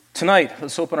Tonight,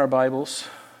 let's open our Bibles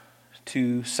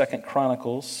to 2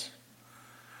 Chronicles.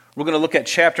 We're going to look at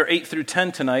chapter 8 through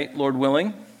 10 tonight, Lord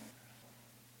willing.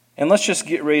 And let's just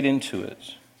get right into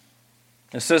it.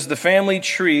 It says, the family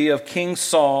tree of King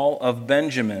Saul of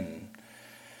Benjamin.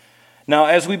 Now,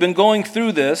 as we've been going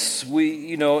through this,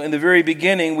 in the very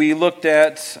beginning, we looked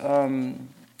at, the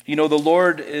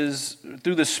Lord is,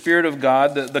 through the Spirit of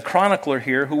God, the chronicler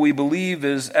here, who we believe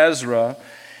is Ezra,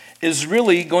 is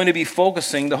really going to be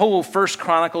focusing, the whole 1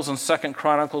 Chronicles and 2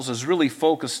 Chronicles is really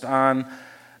focused on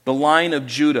the line of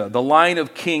Judah, the line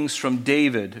of kings from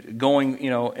David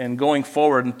going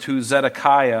forward to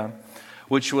Zedekiah,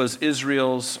 which was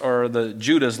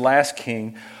Judah's last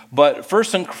king. But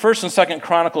first and 2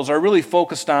 Chronicles are really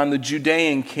focused on the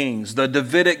Judean kings, the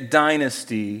Davidic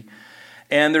dynasty.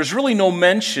 And there's really no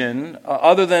mention,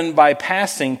 other than by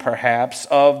passing perhaps,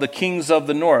 of the kings of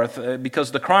the north,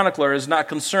 because the chronicler is not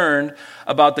concerned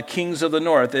about the kings of the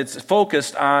north. It's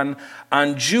focused on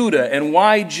Judah. And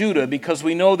why Judah? Because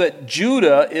we know that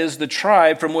Judah is the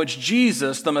tribe from which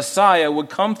Jesus, the Messiah, would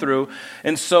come through.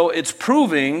 And so it's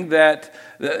proving that,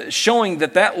 showing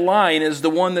that line is the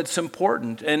one that's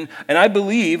important. And I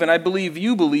believe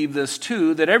you believe this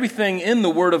too, that everything in the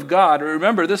Word of God,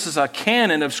 remember this is a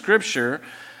canon of Scripture,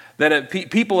 that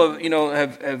people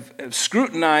have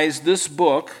scrutinized this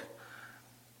book,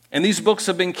 and these books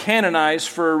have been canonized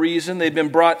for a reason. They've been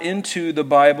brought into the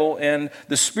Bible, and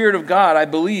the Spirit of God, I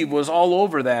believe, was all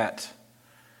over that.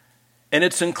 And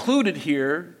it's included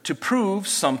here to prove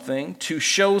something, to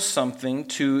show something,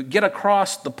 to get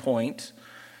across the point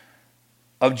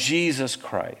of Jesus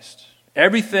Christ.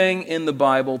 Everything in the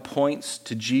Bible points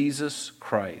to Jesus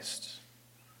Christ.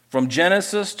 From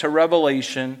Genesis to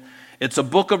Revelation, it's a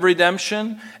book of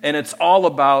redemption, and it's all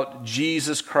about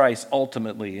Jesus Christ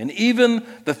ultimately. And even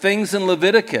the things in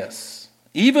Leviticus,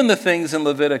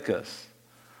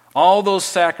 all those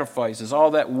sacrifices, all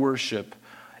that worship,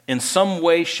 in some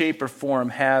way, shape, or form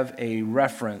have a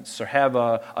reference or have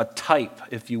a type,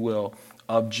 if you will,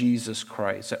 of Jesus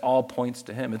Christ. It all points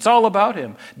to Him. It's all about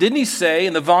Him. Didn't He say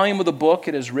in the volume of the book,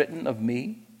 it is written of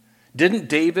me? Didn't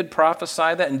David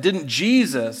prophesy that? And didn't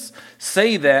Jesus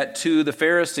say that to the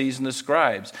Pharisees and the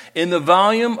scribes? In the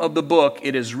volume of the book,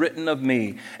 it is written of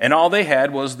me. And all they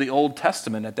had was the Old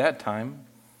Testament at that time,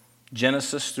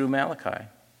 Genesis through Malachi.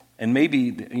 And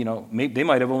maybe they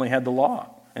might have only had the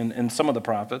law and some of the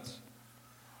prophets,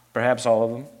 perhaps all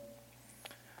of them.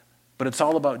 But it's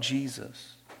all about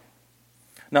Jesus.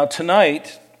 Now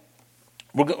tonight,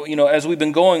 as we've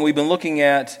been looking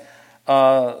at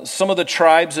some of the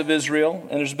tribes of Israel,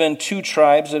 and there's been 2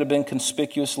 tribes that have been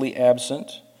conspicuously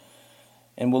absent,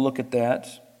 and we'll look at that.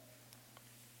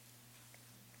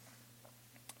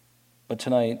 But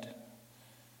tonight,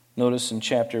 notice in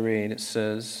chapter 8 it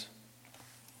says,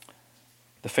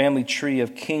 the family tree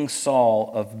of King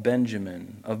Saul of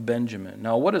Benjamin.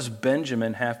 Now, what does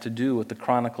Benjamin have to do with the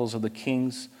Chronicles of the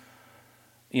Kings?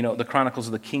 The Chronicles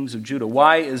of the Kings of Judah.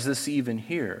 Why is this even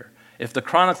here? If the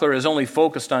chronicler is only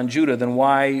focused on Judah, then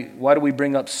why do we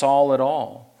bring up Saul at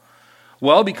all?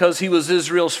 Well, because he was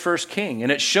Israel's first king,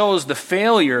 and it shows the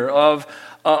failure of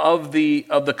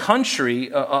the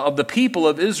country, of the people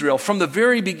of Israel from the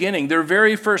very beginning. Their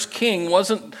very first king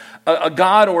wasn't a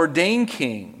God-ordained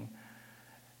king.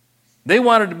 They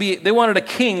wanted a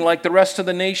king like the rest of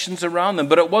the nations around them,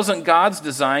 but it wasn't God's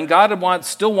design. God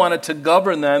still wanted to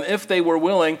govern them if they were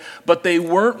willing, but they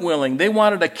weren't willing. They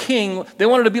wanted a king. They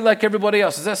wanted to be like everybody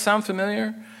else. Does that sound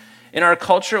familiar? In our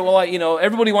culture, well,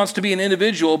 everybody wants to be an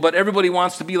individual, but everybody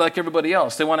wants to be like everybody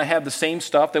else. They want to have the same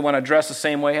stuff. They want to dress the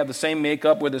same way, have the same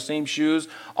makeup, wear the same shoes,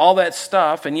 all that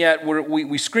stuff, and yet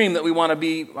we scream that we want to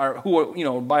be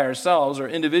by ourselves or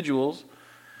individuals,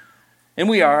 and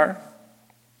we are.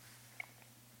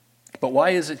 But why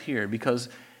is it here? Because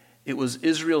it was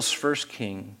Israel's first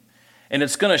king. And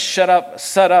it's going to set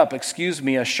up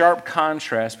a sharp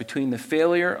contrast between the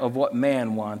failure of what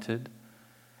man wanted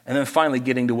and then finally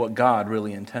getting to what God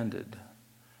really intended.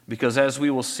 Because as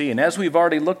we will see, and as we've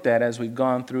already looked at as we've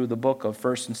gone through the book of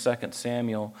 1 and 2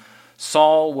 Samuel,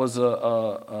 Saul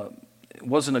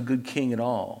wasn't a good king at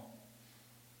all.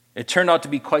 It turned out to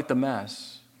be quite the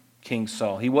mess, King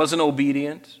Saul. He wasn't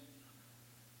obedient.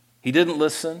 He didn't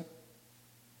listen.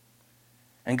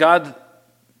 And God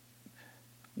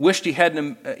wished He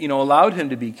hadn't, allowed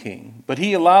him to be king, but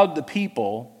He allowed the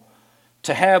people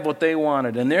to have what they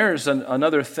wanted. And there's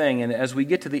another thing, and as we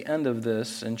get to the end of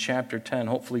this in chapter 10,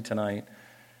 hopefully tonight,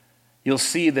 you'll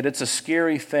see that it's a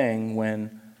scary thing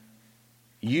when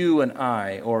you and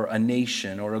I, or a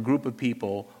nation, or a group of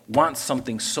people, want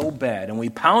something so bad, and we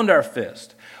pound our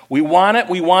fist. We want it,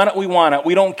 we want it, we want it.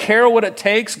 We don't care what it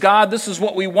takes. God, this is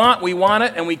what we want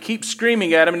it, and we keep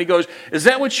screaming at him, and he goes, is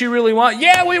that what you really want?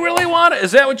 Yeah, we really want it.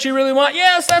 Is that what you really want?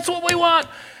 Yes, that's what we want.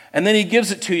 And then he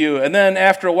gives it to you, and then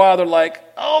after a while, they're like,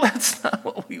 oh, that's not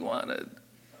what we wanted.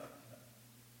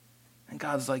 And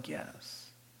God's like, yes.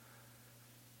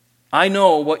 I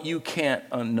know what you can't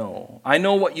know. I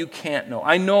know what you can't know.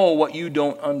 I know what you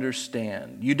don't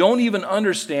understand. You don't even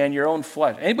understand your own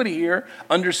flesh. Anybody here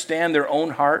understand their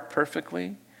own heart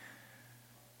perfectly?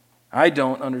 I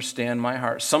don't understand my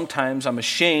heart. Sometimes I'm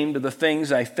ashamed of the things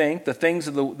I think, the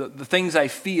things I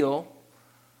feel.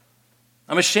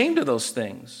 I'm ashamed of those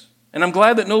things. And I'm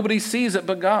glad that nobody sees it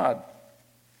but God.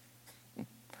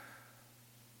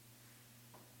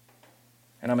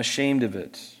 And I'm ashamed of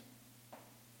it.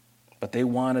 But they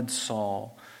wanted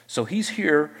Saul. So he's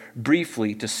here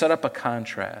briefly to set up a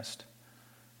contrast.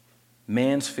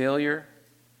 Man's failure,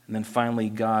 and then finally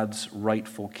God's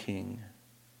rightful king.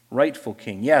 Rightful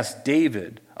king. Yes,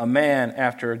 David, a man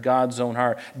after God's own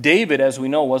heart. David, as we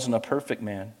know, wasn't a perfect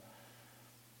man.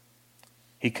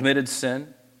 He committed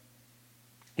sin.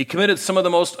 He committed some of the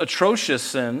most atrocious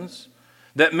sins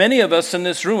that many of us in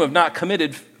this room have not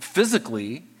committed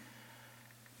physically.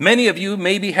 Many of you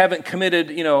maybe haven't committed,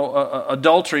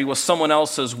 adultery with someone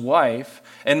else's wife,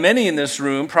 and many in this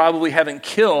room probably haven't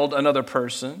killed another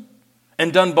person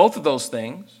and done both of those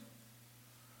things.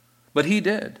 But he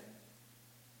did.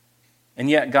 And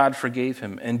yet God forgave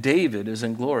him, and David is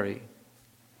in glory.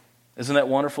 Isn't that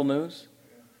wonderful news?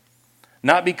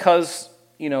 Not because,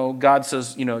 God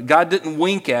says, God didn't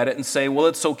wink at it and say, well,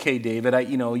 it's okay, David.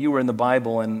 You were in the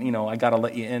Bible and, I got to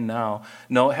let you in now.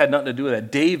 No, it had nothing to do with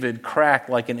that. David cracked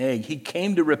like an egg. He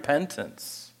came to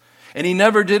repentance and he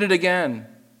never did it again.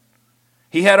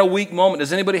 He had a weak moment.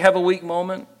 Does anybody have a weak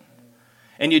moment?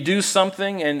 And you do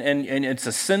something and it's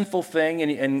a sinful thing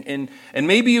and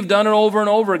maybe you've done it over and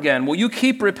over again. Well, you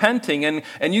keep repenting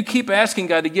and you keep asking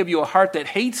God to give you a heart that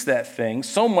hates that thing,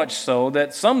 so much so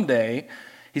that someday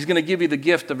He's going to give you the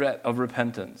gift of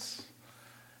repentance.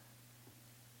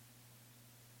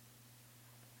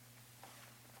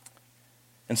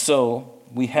 And so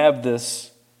we have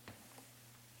this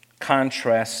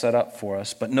contrast set up for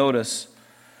us. But notice,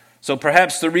 so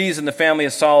perhaps the reason the family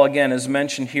of Saul again is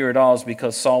mentioned here at all is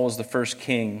because Saul was the first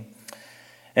king.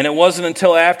 And it wasn't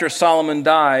until after Solomon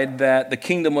died that the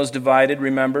kingdom was divided.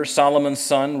 Remember, Solomon's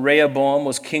son, Rehoboam,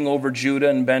 was king over Judah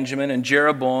and Benjamin, and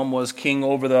Jeroboam was king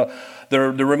over the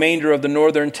remainder of the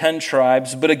northern 10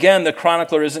 tribes. But again, the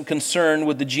chronicler isn't concerned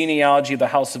with the genealogy of the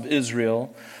house of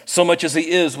Israel so much as he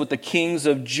is with the kings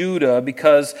of Judah,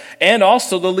 and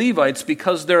also the Levites,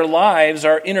 because their lives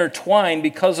are intertwined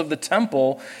because of the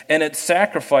temple and its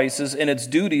sacrifices and its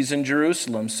duties in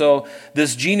Jerusalem. So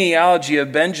this genealogy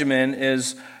of Benjamin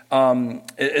is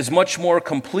much more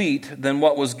complete than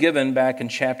what was given back in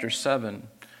chapter 7,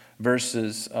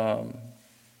 verses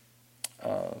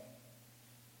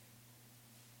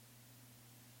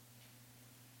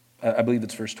I believe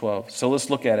it's verse 12. So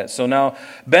let's look at it. So now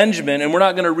Benjamin, and we're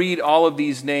not going to read all of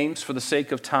these names for the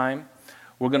sake of time.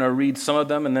 We're going to read some of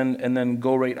them and then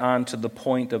go right on to the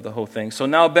point of the whole thing. So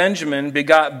now Benjamin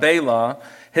begot Bela,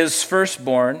 his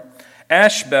firstborn,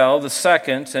 Ashbel the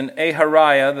second, and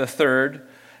Ahariah the third,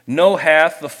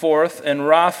 Nohath the fourth, and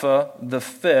Rapha the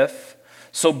fifth.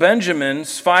 So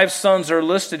Benjamin's 5 sons are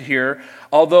listed here,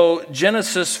 although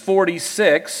Genesis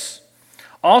 46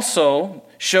 also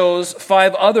shows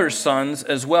 5 other sons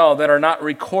as well that are not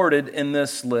recorded in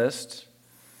this list.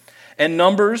 And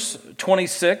Numbers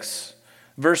 26,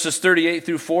 verses 38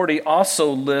 through 40,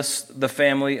 also lists the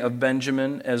family of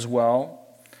Benjamin as well.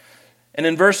 And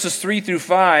in verses 3 through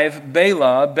 5,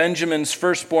 Bela, Benjamin's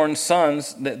firstborn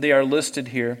sons, they are listed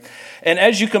here. And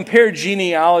as you compare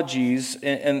genealogies,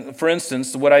 and for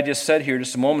instance, what I just said here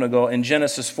just a moment ago, in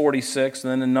Genesis 46,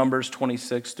 and then in Numbers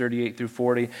 26, 38 through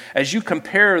 40, as you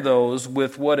compare those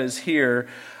with what is here,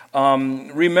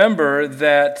 remember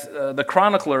that the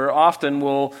chronicler often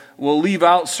will leave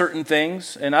out certain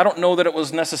things, and I don't know that it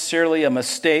was necessarily a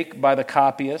mistake by the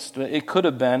copyist. It could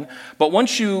have been. But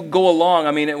once you go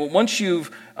along, once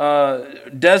you've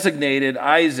designated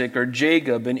Isaac or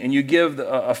Jacob, and you give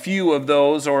a few of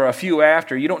those or a few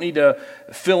after, you don't need to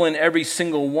fill in every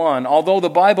single one. Although the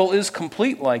Bible is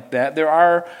complete like that, there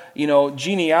are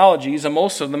genealogies, and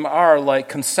most of them are like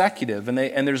consecutive,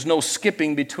 and there's no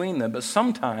skipping between them. But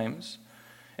sometimes,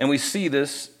 and we see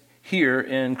this here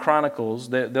in Chronicles,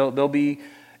 there'll be.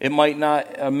 It might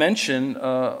not mention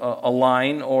a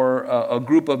line or a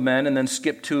group of men and then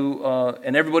skip to,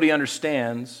 and everybody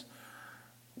understands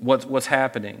what's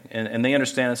happening. And they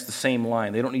understand it's the same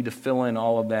line. They don't need to fill in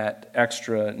all of that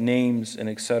extra names and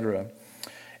etc.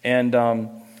 And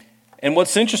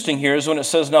what's interesting here is when it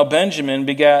says, now Benjamin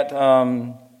begat,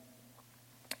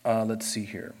 let's see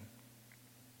here.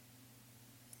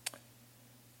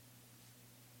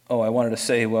 I wanted to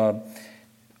say,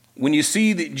 when you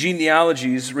see the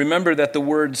genealogies, remember that the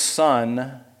word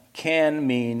son can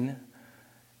mean,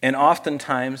 and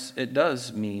oftentimes it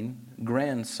does mean,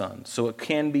 grandson. So it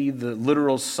can be the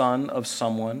literal son of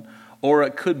someone, or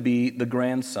it could be the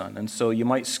grandson. And so you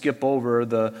might skip over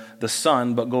the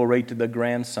son, but go right to the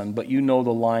grandson. But you know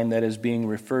the line that is being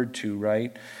referred to,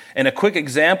 right? And a quick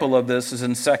example of this is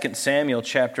in 2 Samuel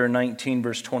chapter 19,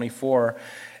 verse 24.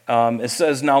 It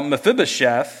says, now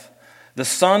Mephibosheth, the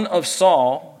son of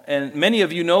Saul, and many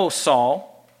of you know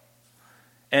Saul,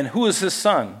 and who is his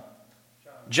son?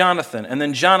 Jonathan. And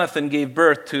then Jonathan gave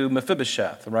birth to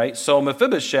Mephibosheth, right? So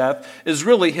Mephibosheth is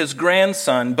really his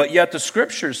grandson, but yet the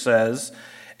scripture says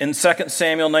in 2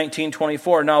 Samuel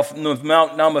 19:24,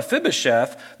 now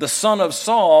Mephibosheth, the son of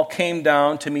Saul, came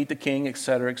down to meet the king,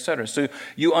 etc., etc. So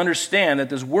you understand that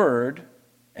this word,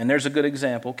 and there's a good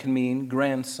example, can mean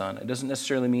grandson. It doesn't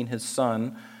necessarily mean his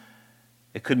son.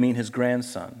 It could mean his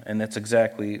grandson, and that's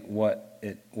exactly what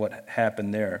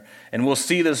happened there. And we'll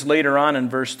see this later on in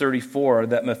verse 34,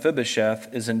 that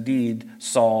Mephibosheth is indeed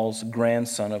Saul's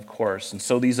grandson, of course. And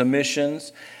so these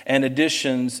omissions and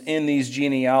additions in these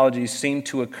genealogies seem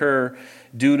to occur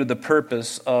due to the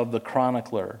purpose of the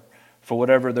chronicler, for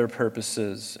whatever their purpose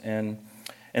is. And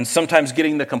sometimes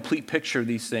getting the complete picture of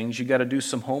these things, you got to do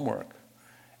some homework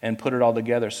and put it all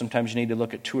together. Sometimes you need to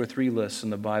look at 2 or 3 lists in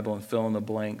the Bible and fill in the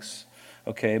blanks.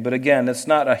 Okay, but again, that's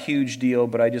not a huge deal,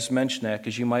 but I just mention that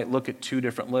because you might look at 2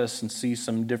 different lists and see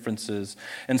some differences.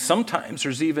 And sometimes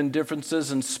there's even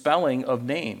differences in spelling of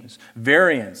names,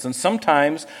 variants. And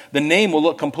sometimes the name will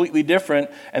look completely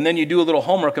different, and then you do a little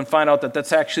homework and find out that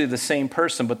that's actually the same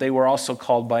person, but they were also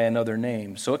called by another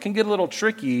name. So it can get a little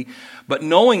tricky, but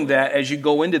knowing that as you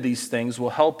go into these things will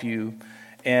help you,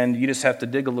 and you just have to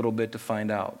dig a little bit to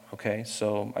find out. Okay,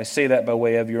 so I say that by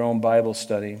way of your own Bible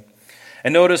study.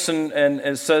 And notice, and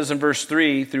it says in verse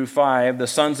 3 through 5, the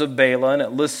sons of Bela, and it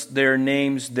lists their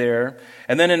names there.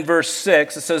 And then in verse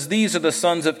 6, it says, these are the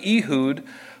sons of Ehud,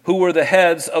 who were the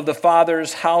heads of the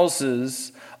fathers'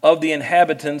 houses of the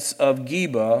inhabitants of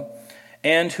Geba,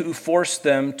 and who forced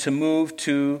them to move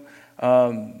to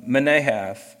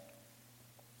Menahath.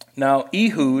 Now,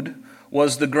 Ehud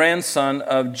was the grandson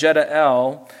of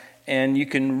Jediel, and you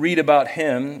can read about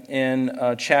him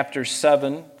in chapter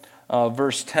 7,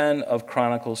 verse 10 of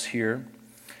Chronicles here.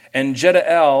 And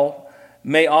Jediel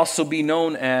may also be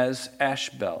known as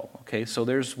Ashbel. Okay, so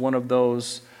there's one of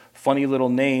those funny little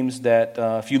names that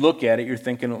if you look at it, you're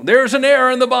thinking, there's an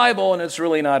error in the Bible, and it's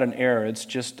really not an error. It's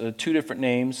just 2 different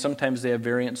names. Sometimes they have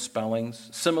variant spellings,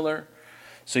 similar.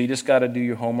 So you just got to do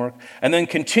your homework. And then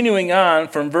continuing on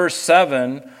from verse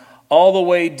 7 all the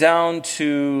way down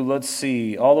to,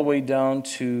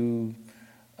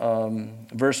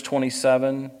 verse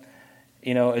 27,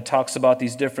 it talks about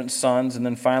these different sons. And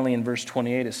then finally in verse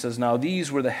 28, it says, now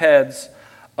these were the heads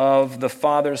of the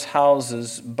fathers'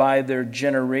 houses by their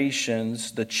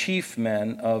generations, the chief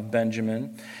men of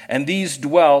Benjamin. And these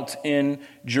dwelt in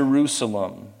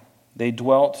Jerusalem. They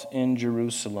dwelt in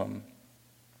Jerusalem.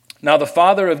 Now the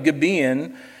father of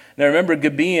Gibeon, now remember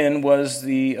Gibeon was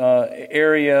the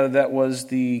area that was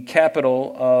the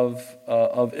capital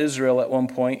of Israel at one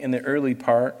point in the early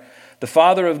part. The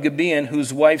father of Gibeon,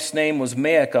 whose wife's name was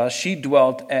Maacah, she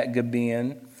dwelt at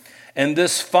Gibeon. And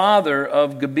this father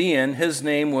of Gibeon, his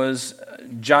name was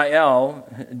Jael.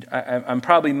 I'm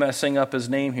probably messing up his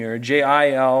name here,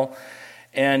 Jael.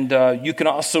 And you can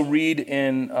also read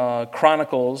in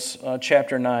Chronicles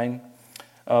chapter 9,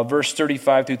 verse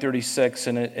 35 through 36,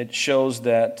 and it shows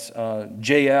that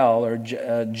Jael,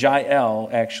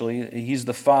 actually, he's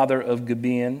the father of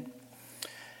Gibeon.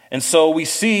 And so we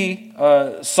see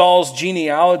Saul's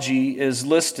genealogy is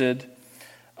listed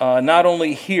not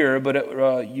only here,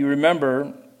 but you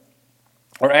remember,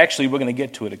 or actually we're going to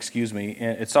get to it,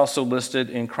 It's also listed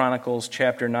in Chronicles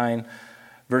chapter 9,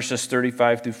 verses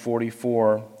 35 through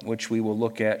 44, which we will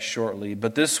look at shortly.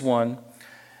 But this one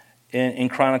in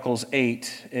Chronicles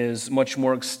 8 is much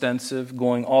more extensive,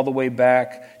 going all the way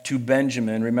back to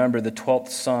Benjamin. Remember, the 12th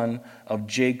son of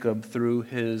Jacob through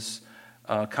his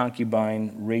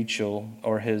concubine Rachel,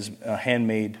 or his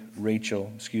handmaid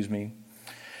Rachel,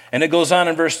 And it goes on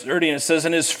in verse 30, and it says,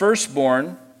 and his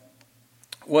firstborn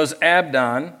was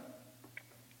Abdon,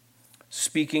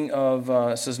 Speaking of,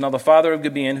 it says, now the father of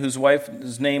Gibeon, whose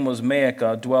wife's name was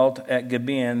Maacah, dwelt at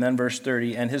Gibeon. Then verse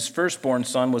 30, and his firstborn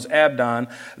son was Abdon,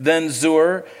 then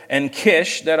Zur, and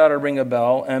Kish, that ought to ring a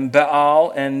bell, and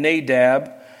Baal, and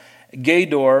Nadab,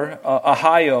 Gedor,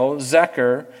 Ahio,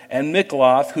 Zechar, and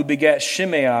Mikloth, who begat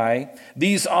Shimei.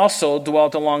 These also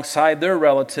dwelt alongside their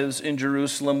relatives in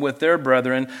Jerusalem with their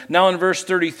brethren. Now in verse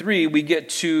 33, we get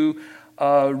to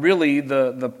really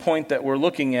the point that we're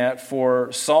looking at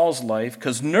for Saul's life,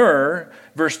 because Ner,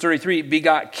 verse 33,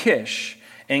 begot Kish,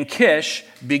 and Kish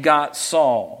begot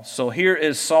Saul. So here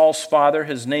is Saul's father.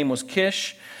 His name was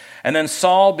Kish. And then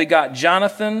Saul begot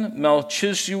Jonathan,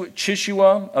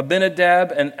 Melchishua,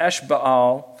 Abinadab, and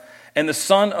Eshbaal. And the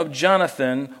son of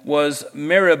Jonathan was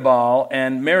Meribal,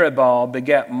 and Meribal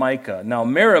begat Micah. Now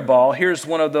Meribal, here's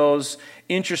one of those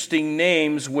interesting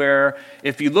names where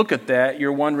if you look at that,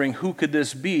 you're wondering, who could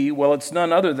this be? Well, it's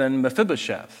none other than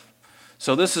Mephibosheth.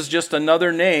 So this is just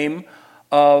another name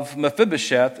of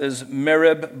Mephibosheth, is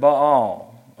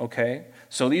Merib-Baal. Okay?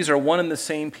 So these are one and the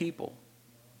same people,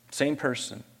 same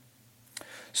person.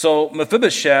 So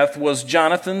Mephibosheth was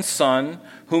Jonathan's son,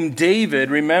 whom David,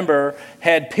 remember,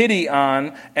 had pity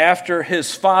on after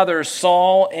his father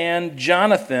Saul and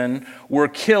Jonathan were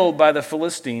killed by the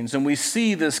Philistines. And we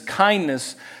see this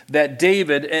kindness that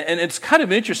David, and it's kind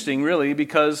of interesting really,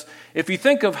 because if you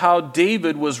think of how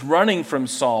David was running from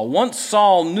Saul, once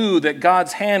Saul knew that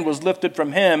God's hand was lifted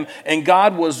from him and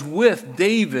God was with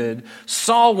David,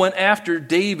 Saul went after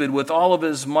David with all of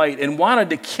his might and wanted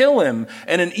to kill him.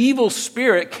 And an evil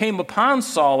spirit came upon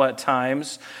Saul at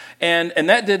times, and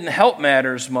that didn't help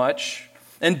matters much.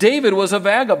 And David was a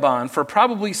vagabond for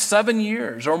probably 7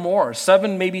 years or more,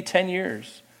 7, maybe 10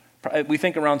 years. We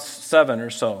think around 7 or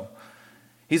so.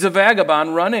 He's a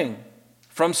vagabond running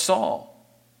from Saul.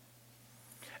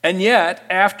 And yet,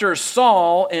 after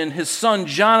Saul and his son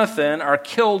Jonathan are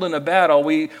killed in a battle,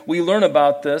 we learn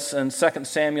about this in 1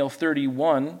 Samuel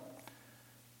 31,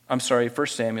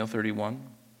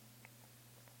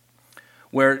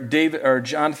 where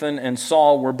Jonathan and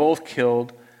Saul were both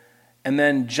killed. And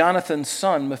then Jonathan's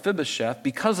son, Mephibosheth,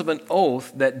 because of an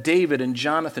oath that David and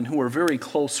Jonathan, who were very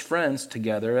close friends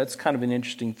together, that's kind of an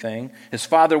interesting thing. His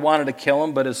father wanted to kill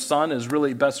him, but his son is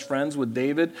really best friends with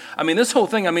David. I mean, this whole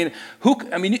thing,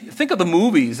 think of the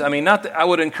movies. I mean, not that I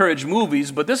would encourage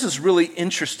movies, but this is really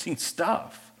interesting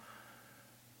stuff.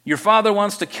 Your father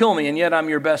wants to kill me, and yet I'm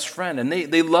your best friend. And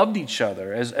they loved each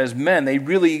other as men. They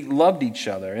really loved each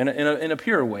other in a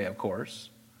pure way, of course.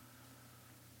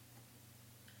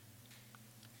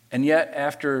 And yet,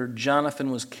 after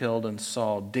Jonathan was killed and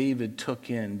Saul, David took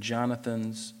in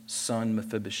Jonathan's son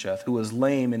Mephibosheth, who was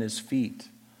lame in his feet.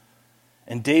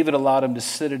 And David allowed him to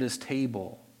sit at his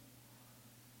table.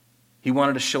 He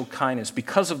wanted to show kindness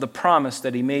because of the promise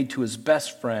that he made to his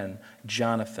best friend,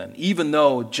 Jonathan, even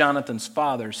though Jonathan's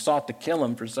father sought to kill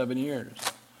him for 7 years.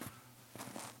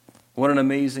 What an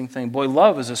amazing thing. Boy,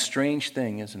 love is a strange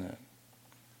thing, isn't it?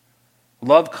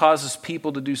 Love causes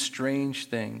people to do strange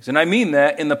things. And I mean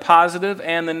that in the positive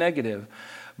and the negative.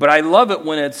 But I love it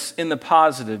when it's in the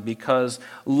positive, because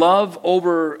love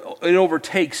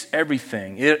overtakes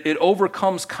everything. It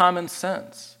overcomes common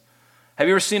sense. Have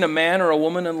you ever seen a man or a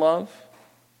woman in love?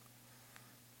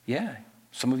 Yeah.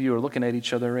 Some of you are looking at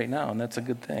each other right now, and that's a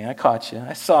good thing. I caught you.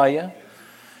 I saw you.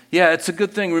 Yeah, it's a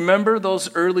good thing. Remember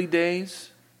those early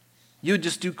days? You would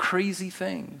just do crazy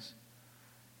things.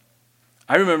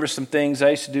 I remember some things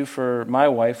I used to do for my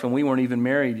wife when we weren't even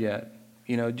married yet.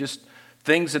 Just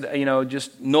things that,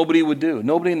 just nobody would do.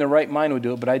 Nobody in their right mind would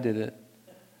do it, but I did it.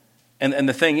 And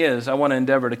the thing is, I want to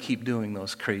endeavor to keep doing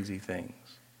those crazy things.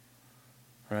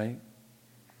 Right?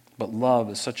 But love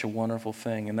is such a wonderful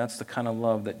thing, and that's the kind of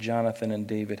love that Jonathan and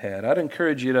David had. I'd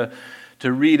encourage you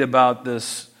to read about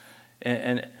this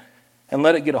and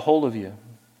let it get a hold of you.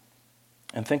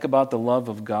 And think about the love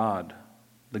of God.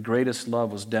 The greatest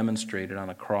love was demonstrated on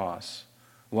a cross.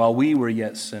 While we were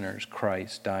yet sinners,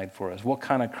 Christ died for us. What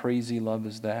kind of crazy love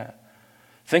is that?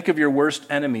 Think of your worst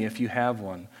enemy if you have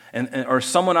one, or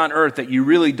someone on earth that you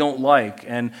really don't like,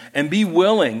 and be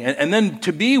willing, and then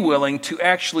to be willing to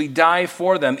actually die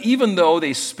for them, even though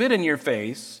they spit in your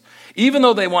face, even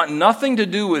though they want nothing to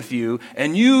do with you,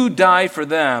 and you die for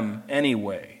them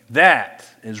anyway. That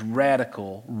is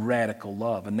radical, radical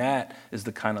love. And that is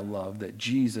the kind of love that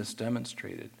Jesus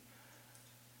demonstrated.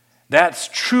 That's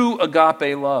true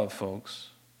agape love, folks.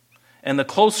 And the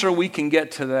closer we can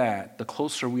get to that, the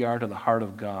closer we are to the heart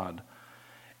of God.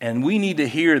 And we need to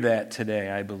hear that today,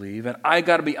 I believe. And I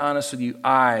got to be honest with you,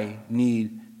 I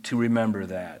need to remember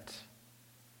that.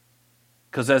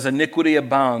 Because as iniquity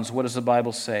abounds, what does the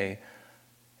Bible say?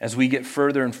 as we get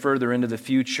further and further into the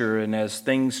future and as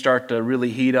things start to really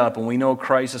heat up and we know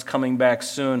Christ is coming back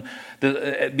soon,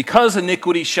 because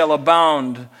iniquity shall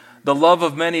abound, the love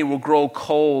of many will grow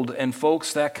cold. And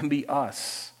folks, that can be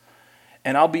us.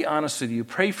 And I'll be honest with you,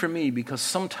 pray for me, because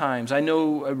sometimes I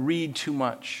know I read too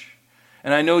much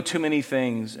and I know too many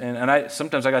things, and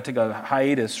sometimes I got to take a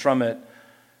hiatus from it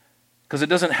because it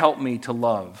doesn't help me to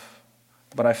love.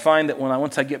 But I find that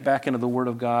once I get back into the Word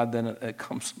of God, then it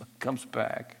comes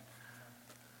back.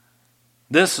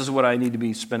 This is what I need to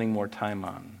be spending more time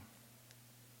on.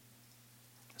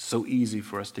 It's so easy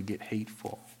for us to get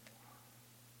hateful.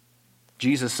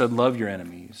 Jesus said, love your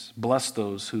enemies. Bless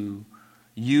those who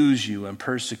use you and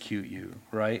persecute you,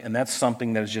 right? And that's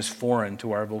something that is just foreign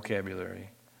to our vocabulary.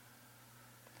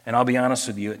 And I'll be honest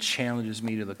with you, it challenges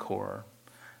me to the core.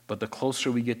 But the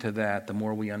closer we get to that, the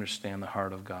more we understand the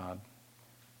heart of God.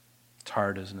 It's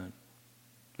hard, isn't it? I'm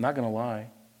not going to lie.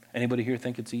 Anybody here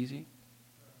think it's easy?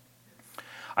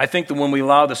 I think that when we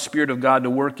allow the Spirit of God to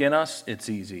work in us, it's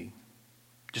easy.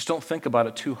 Just don't think about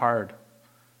it too hard.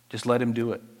 Just let Him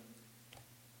do it.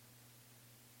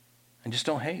 And just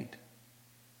don't hate.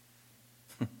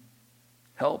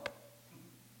 Help.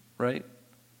 Right?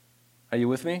 Are you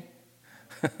with me?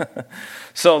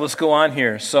 So let's go on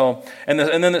here. And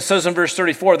then it says in verse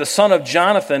 34, the son of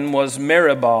Jonathan was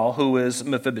Meribal, who is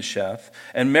Mephibosheth,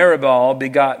 and Meribal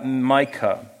begot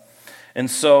Micah. And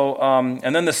so,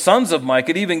 and then the sons of Micah,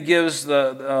 it even gives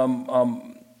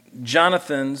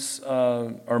Jonathan's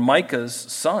or Micah's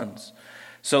sons.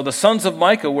 So the sons of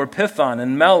Micah were Pithon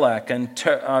and Melech and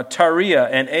Tariah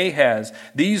and Ahaz.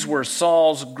 These were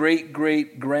Saul's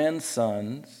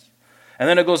great-great-grandsons. And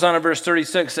then it goes on in verse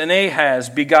 36, and Ahaz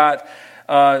begot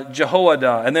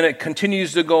Jehoiada, and then it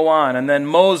continues to go on, and then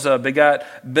Moza begot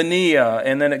Beniah,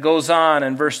 and then it goes on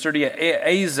in verse 38,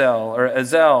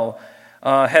 Azel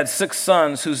had 6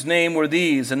 sons whose name were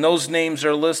these, and those names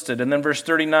are listed. And then verse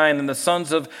 39, and the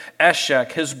sons of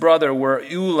Eshek, his brother, were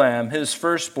Ulam, his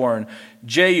firstborn,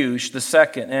 Jeush the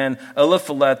second, and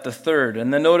Eliphalet the third.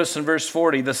 And then notice in verse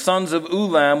 40, the sons of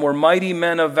Ulam were mighty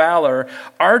men of valor,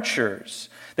 archers.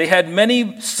 They had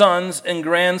many sons and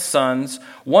grandsons,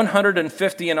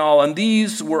 150 in all, and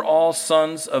these were all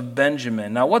sons of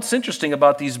Benjamin. Now, what's interesting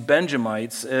about these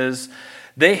Benjamites is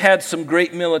they had some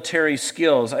great military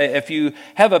skills. If you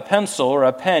have a pencil or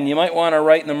a pen, you might want to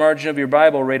write in the margin of your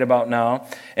Bible right about now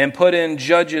and put in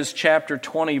Judges chapter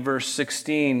 20, verse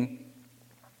 16,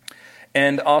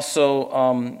 and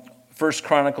also 1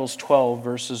 Chronicles 12,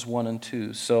 verses 1 and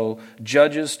 2. So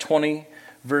Judges 20,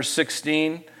 verse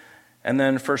 16, and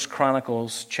then 1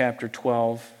 Chronicles chapter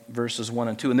 12, verses 1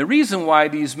 and 2. And the reason why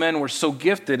these men were so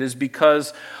gifted is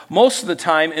because most of the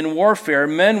time in warfare,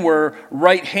 men were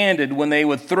right-handed. When they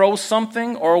would throw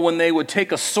something or when they would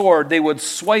take a sword, they would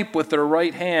swipe with their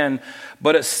right hand.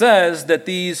 But it says that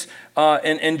these,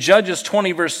 in Judges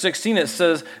 20, verse 16, it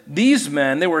says, these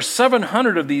men, there were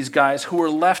 700 of these guys who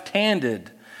were left-handed.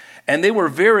 And they were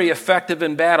very effective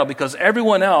in battle because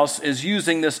everyone else is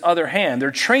using this other hand. They're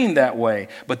trained that way.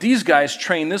 But these guys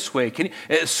train this way.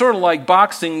 It's sort of like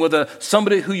boxing with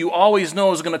somebody who you always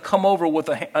know is going to come over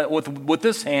with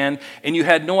this hand, and you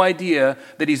had no idea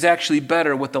that he's actually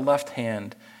better with the left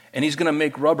hand. And he's going to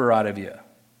make rubber out of you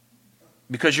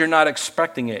because you're not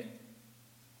expecting it.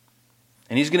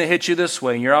 And he's going to hit you this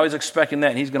way, and you're always expecting that,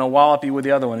 and he's going to wallop you with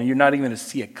the other one, and you're not even going to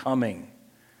see it coming.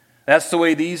 That's the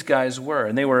way these guys were,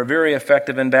 and they were very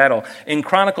effective in battle. In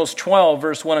Chronicles 12,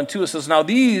 verse 1 and 2, it says, now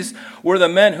these were the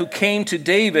men who came to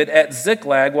David at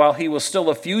Ziklag while he was still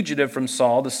a fugitive from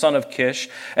Saul, the son of Kish,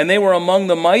 and they were among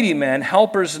the mighty men,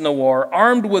 helpers in the war,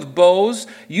 armed with bows,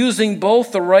 using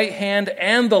both the right hand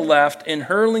and the left in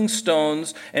hurling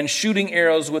stones and shooting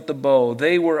arrows with the bow.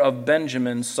 They were of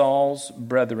Benjamin, Saul's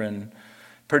brethren.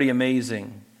 Pretty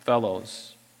amazing fellows.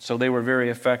 So they were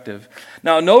very effective.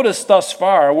 Now notice thus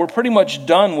far, we're pretty much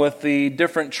done with the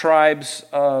different tribes'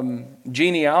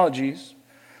 genealogies.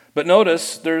 But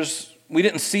notice we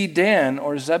didn't see Dan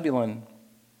or Zebulun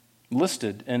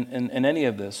listed in any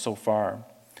of this so far.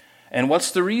 And what's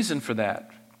the reason for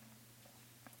that?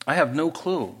 I have no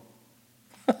clue.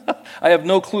 I have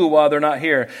no clue why they're not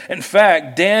here. In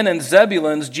fact, Dan and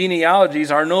Zebulun's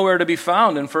genealogies are nowhere to be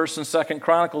found in 1st and 2nd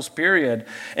Chronicles period.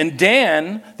 And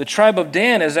Dan, the tribe of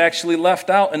Dan, is actually left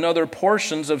out in other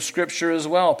portions of Scripture as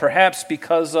well, perhaps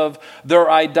because of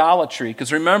their idolatry.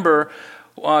 Because remember,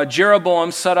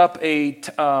 Jeroboam set up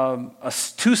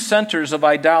two centers of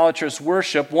idolatrous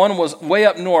worship. One was way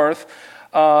up north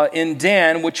in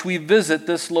Dan, which we visit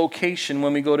this location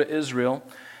when we go to Israel.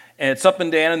 And it's up in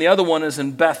Dan, and the other one is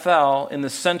in Bethel, in the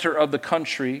center of the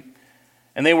country.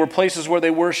 And they were places where they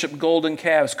worshiped golden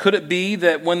calves. Could it be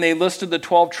that when they listed the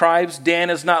 12 tribes, Dan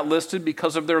is not listed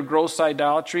because of their gross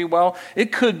idolatry? Well,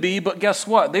 it could be, but guess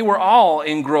what? They were all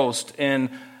engrossed in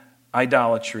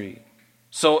idolatry.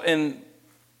 So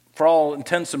for all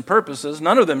intents and purposes,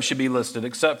 none of them should be listed,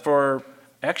 except for,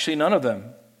 actually, none of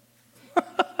them.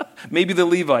 Maybe the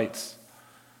Levites.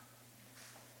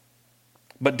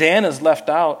 But Dan is left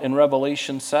out in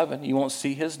Revelation 7. You won't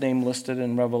see his name listed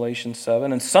in Revelation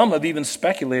 7. And some have even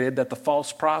speculated that the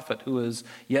false prophet who is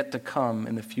yet to come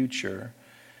in the future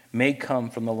may come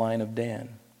from the line of Dan.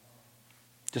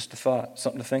 Just a thought,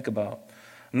 something to think about.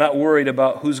 I'm not worried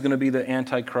about who's going to be the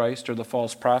Antichrist or the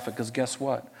false prophet, because guess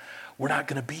what? We're not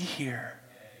going to be here.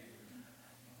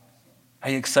 Are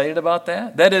you excited about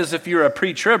that? That is, if you're a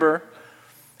pre-tribber,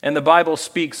 and the Bible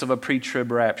speaks of a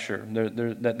pre-trib rapture.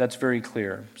 That's very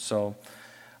clear. So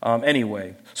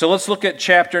anyway, so let's look at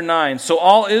chapter 9. So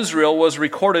all Israel was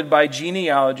recorded by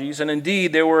genealogies, and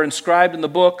indeed they were inscribed in the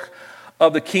book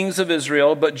of the kings of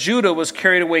Israel, but Judah was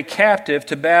carried away captive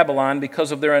to Babylon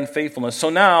because of their unfaithfulness.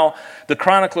 So now the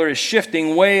chronicler is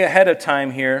shifting way ahead of time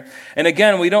here. And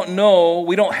again, we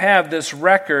don't have this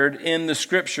record in the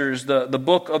scriptures, the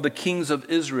book of the kings of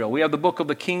Israel. We have the book of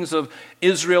the kings of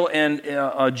Israel and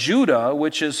Judah,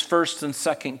 which is 1st and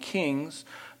 2nd Kings.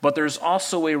 But there's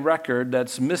also a record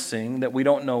that's missing that we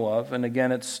don't know of. And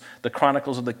again, it's the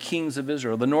Chronicles of the kings of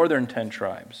Israel, the northern 10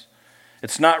 tribes.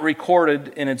 It's not recorded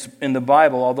in the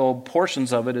Bible, although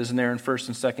portions of it is in there in 1st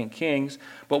and 2nd Kings,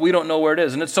 but we don't know where it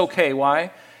is. And it's okay.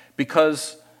 Why?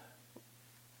 Because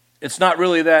it's not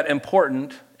really that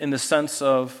important in the sense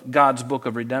of God's book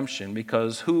of redemption,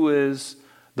 because who is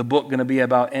the book going to be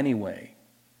about anyway?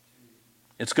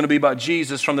 It's going to be about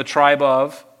Jesus from the tribe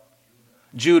of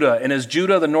Judah. And is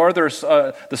Judah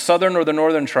the southern or the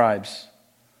northern tribes?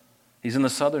 He's in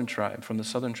the southern tribe, from the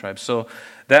southern tribe. So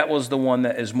that was the one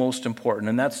that is most important,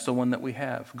 and that's the one that we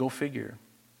have. Go figure.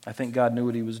 I think God knew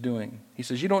what he was doing. He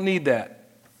says, you don't need that.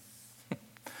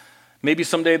 Maybe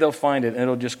someday they'll find it, and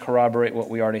it'll just corroborate what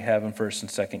we already have in 1st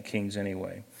and 2nd Kings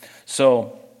anyway.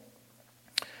 So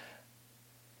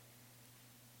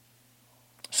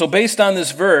based on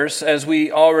this verse, as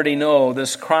we already know,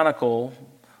 this chronicle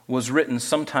was written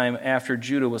sometime after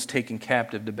Judah was taken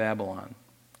captive to Babylon.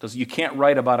 Because you can't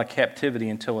write about a captivity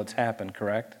until it's happened,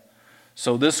 correct?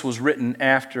 So this was written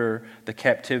after the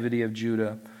captivity of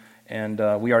Judah, and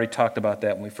we already talked about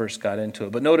that when we first got into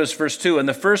it. But notice verse 2, and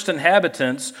the first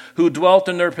inhabitants who dwelt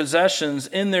in their possessions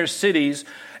in their cities,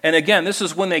 and again, this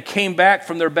is when they came back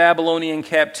from their Babylonian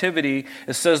captivity.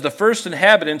 It says the first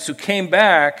inhabitants who came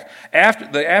back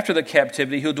after the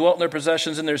captivity, who dwelt in their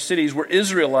possessions in their cities, were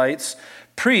Israelites,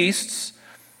 priests,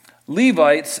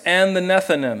 Levites, and the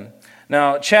Nethinim.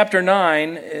 Now, chapter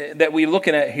 9 that we're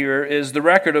looking at here is the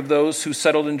record of those who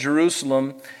settled in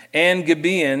Jerusalem and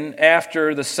Gibeon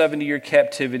after the 70-year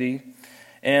captivity.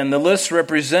 And the list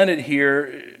represented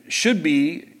here should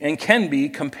be and can be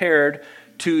compared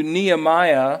to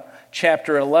Nehemiah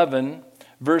chapter 11,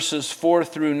 verses 4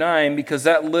 through 9, because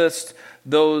that lists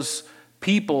those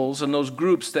peoples and those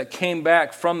groups that came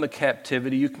back from the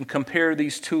captivity. You can compare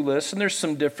these two lists, and there's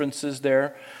some differences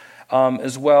there.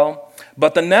 As well.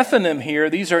 But the Nethinim here,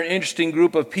 these are an interesting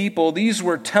group of people. These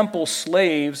were temple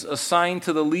slaves assigned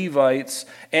to the Levites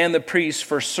and the priests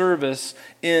for service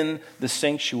in the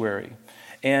sanctuary.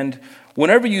 And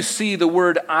whenever you see the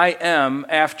word I am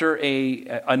after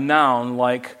a noun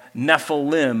like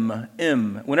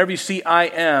Nephilim, whenever you see I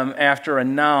am after a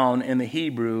noun in the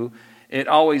Hebrew, it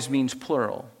always means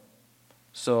plural.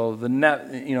 So the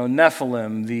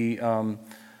Nephilim, the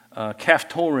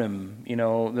Kaphtorim,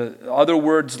 the other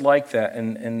words like that,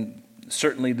 and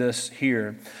certainly this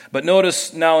here. But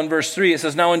notice now in verse 3, it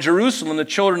says, now in Jerusalem the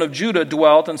children of Judah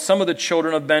dwelt, and some of the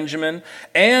children of Benjamin,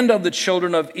 and of the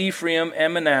children of Ephraim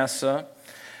and Manasseh,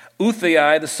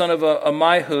 Uthai, the son of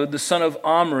Amihud, the son of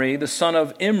Omri, the son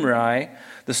of Imri,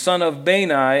 the son of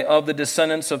Bani, of the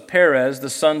descendants of Perez, the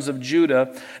sons of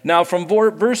Judah. Now from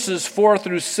verses 4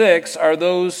 through 6 are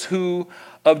those who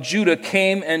of Judah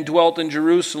came and dwelt in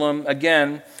Jerusalem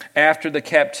again after the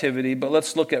captivity. But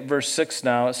let's look at verse 6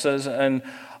 now. It says, and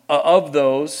of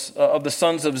those, of the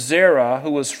sons of Zerah,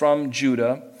 who was from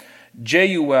Judah,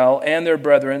 Jeuel and their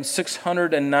brethren,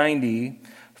 690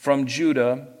 from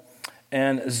Judah.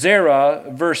 And Zerah,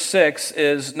 verse 6,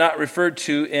 is not referred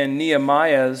to in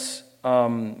Nehemiah's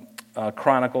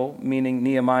chronicle, meaning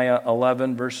Nehemiah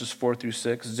 11, verses 4 through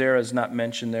 6. Zerah is not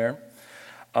mentioned there.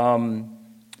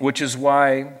 Which is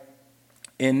why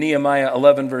In Nehemiah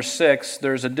 11, verse 6,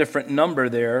 there's a different number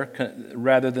there.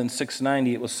 Rather than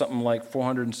 690, it was something like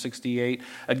 468.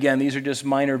 Again, these are just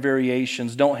minor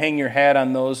variations. Don't hang your hat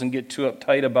on those and get too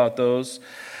uptight about those.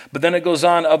 But then it goes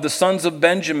on, of the sons of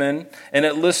Benjamin, and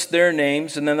it lists their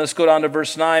names. And then let's go down to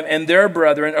verse 9. And their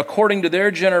brethren, according to their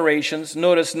generations,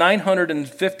 notice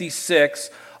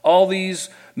 956, all these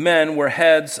men were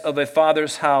heads of a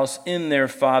father's house in their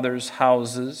father's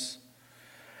houses.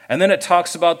 And then it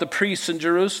talks about the priests in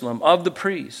Jerusalem, of the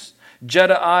priests,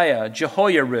 Jedaiah,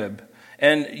 Jehoiarib,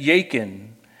 and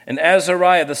Jachin, and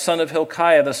Azariah, the son of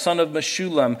Hilkiah, the son of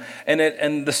Meshullam,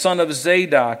 and the son of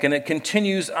Zadok. And it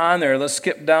continues on there. Let's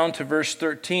skip down to verse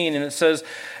 13, and it says,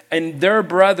 and their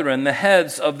brethren, the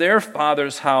heads of their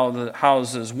fathers'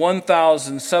 houses,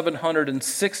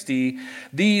 1,760,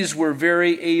 these were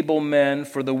very able men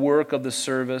for the work of the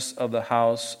service of the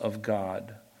house of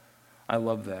God. I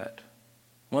love that.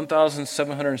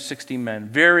 1,760 men,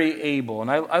 very able.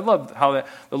 And I love how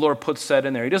the Lord puts that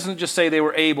in there. He doesn't just say they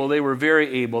were able, they were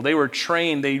very able. They were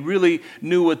trained. They really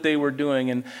knew what they were doing.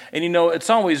 And it's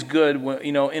always good,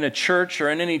 in a church or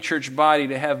in any church body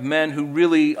to have men who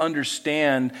really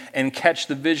understand and catch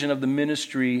the vision of the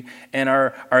ministry and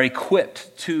are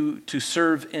equipped to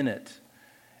serve in it.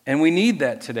 And we need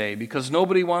that today because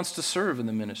nobody wants to serve in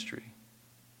the ministry.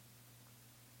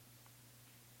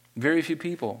 Very few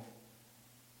people.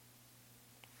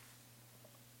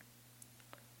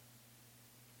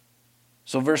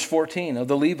 So verse 14, of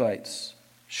the Levites,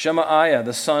 Shemaiah,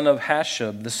 the son of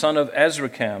Hashab, the son of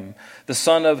Ezracham, the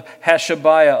son of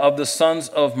Hashabiah, of the sons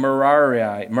of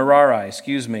Merari.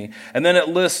 And then it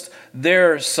lists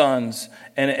their sons,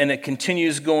 and it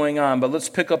continues going on. But let's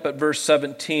pick up at verse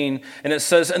 17, and it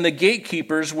says, and the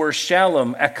gatekeepers were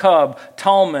Shallum, Akub,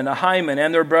 Talmon, Ahiman,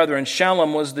 and their brethren.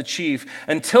 Shallum was the chief.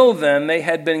 Until then, they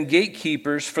had been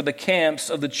gatekeepers for the camps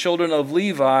of the children of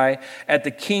Levi at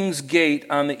the king's gate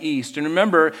on the east. And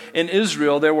remember, in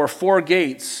Israel, there were 4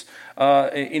 gates.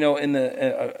 Around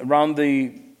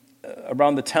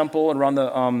the temple and around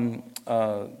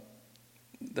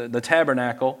the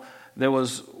tabernacle. There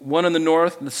was one in the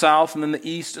north, the south, and then the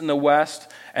east and the west,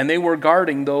 and they were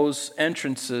guarding those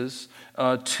entrances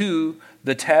to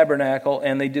the tabernacle,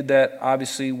 and they did that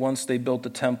obviously once they built the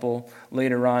temple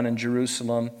later on in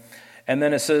Jerusalem. And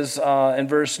then it says in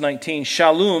verse 19,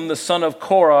 Shallum, the son of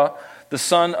Korah, the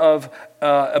son of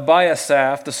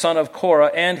Abiasaph, the son of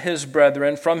Korah, and his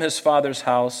brethren from his father's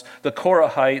house, the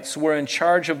Korahites, were in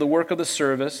charge of the work of the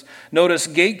service. Notice,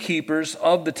 gatekeepers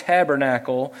of the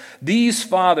tabernacle. These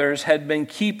fathers had been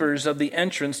keepers of the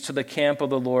entrance to the camp of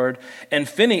the Lord, and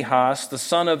Phinehas, the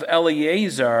son of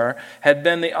Eleazar, had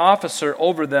been the officer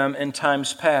over them in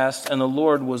times past, and the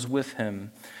Lord was with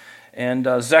him. And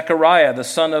Zechariah, the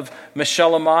son of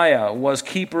Meshelemiah, was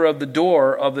keeper of the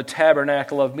door of the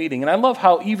tabernacle of meeting. And I love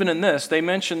how even in this, they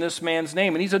mention this man's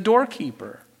name, and he's a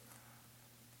doorkeeper.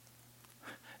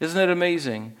 Isn't it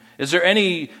amazing? Is there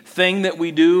anything that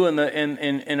we do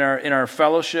in our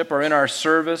fellowship or in our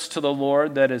service to the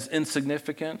Lord that is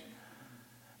insignificant?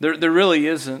 There really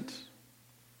isn't.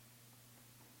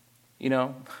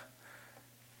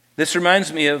 This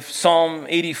reminds me of Psalm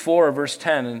 84, verse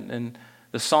 10, and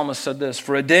the psalmist said this,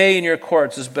 for a day in your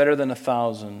courts is better than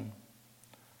 1,000.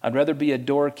 I'd rather be a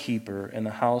doorkeeper in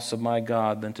the house of my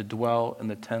God than to dwell in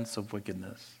the tents of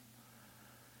wickedness.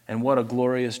 And what a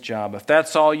glorious job. If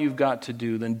that's all you've got to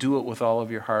do, then do it with all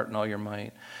of your heart and all your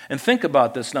might. And think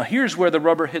about this. Now here's where the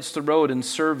rubber hits the road in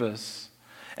service.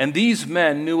 And these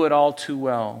men knew it all too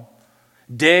well.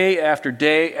 Day after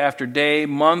day after day,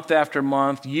 month after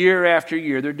month, year after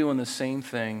year, they're doing the same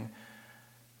thing.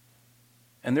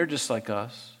 And they're just like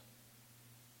us.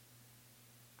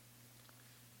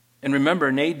 And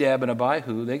remember, Nadab and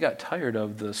Abihu, they got tired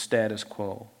of the status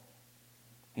quo.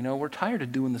 We're tired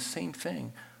of doing the same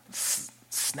thing. Let's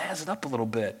snazz it up a little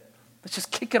bit. Let's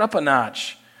just kick it up a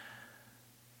notch.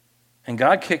 And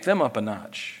God kicked them up a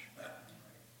notch.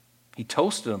 He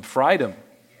toasted them, fried them.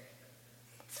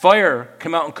 Fire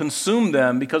came out and consumed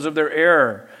them because of their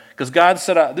error. Because God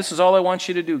said, this is all I want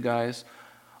you to do, guys.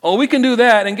 Oh, we can do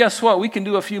that, and guess what? We can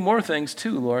do a few more things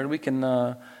too, Lord. We can,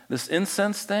 this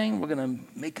incense thing, we're going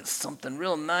to make it something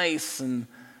real nice. And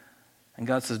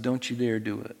God says, don't you dare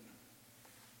do it.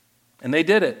 And they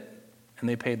did it, and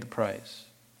they paid the price.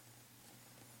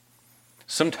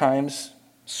 Sometimes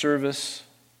service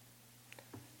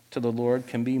to the Lord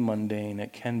can be mundane.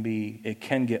 It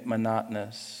can get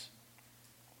monotonous.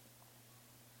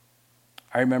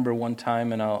 I remember one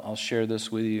time, and I'll share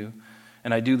this with you,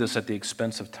 and I do this at the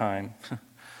expense of time,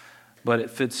 but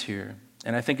it fits here.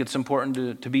 And I think it's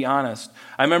important to be honest.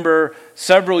 I remember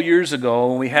several years ago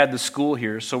when we had the school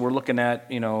here, so we're looking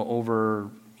at,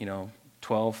 over,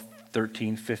 12,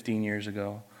 13, 15 years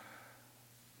ago.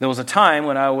 There was a time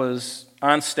when I was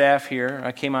on staff here.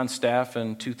 I came on staff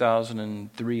in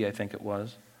 2003, I think it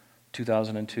was,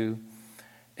 2002.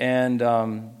 And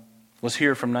was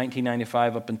here from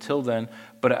 1995 up until then.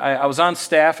 But I was on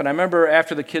staff, and I remember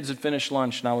after the kids had finished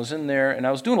lunch, and I was in there, and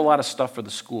I was doing a lot of stuff for the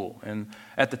school. And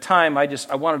at the time, I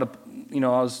wanted to,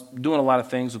 I was doing a lot of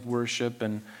things with worship,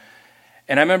 and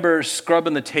I remember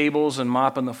scrubbing the tables and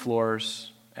mopping the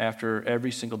floors after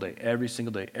every single day. And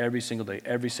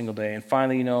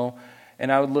finally,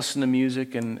 and I would listen to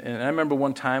music, and I remember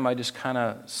one time I just kind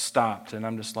of stopped, and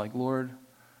I'm just like, Lord,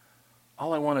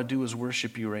 all I want to do is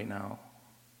worship you right now.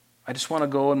 I just want to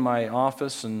go in my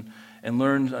office and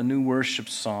learn a new worship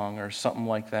song or something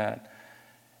like that.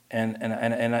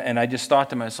 And I just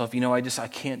thought to myself, I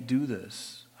can't do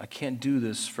this. I can't do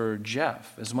this for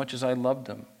Jeff as much as I loved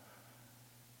him.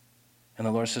 And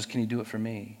the Lord says, can you do it for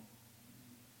me?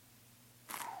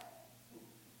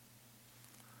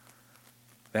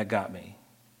 That got me.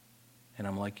 And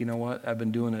I'm like, you know what? I've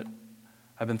been doing it.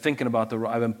 I've been thinking about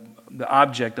the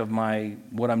object of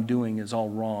what I'm doing is all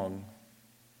wrong.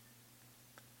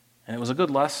 And it was a good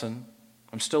lesson.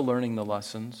 I'm still learning the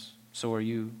lessons. So are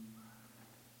you.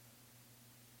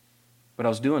 But I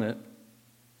was doing it.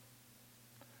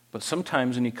 But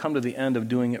sometimes when you come to the end of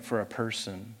doing it for a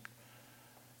person,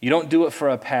 you don't do it for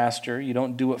a pastor, you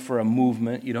don't do it for a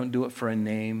movement, you don't do it for a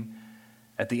name.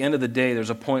 At the end of the day, there's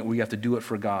a point where you have to do it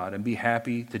for God and be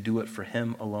happy to do it for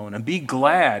Him alone. And be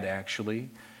glad,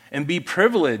 actually, and be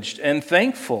privileged and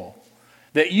thankful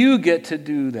that you get to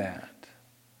do that.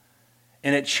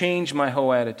 And it changed my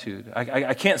whole attitude.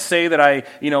 I can't say that I,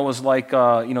 was like,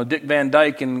 Dick Van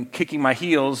Dyke and kicking my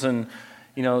heels and,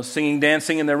 singing,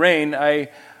 dancing in the rain.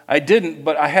 I didn't,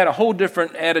 but I had a whole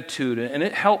different attitude, and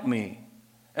it helped me.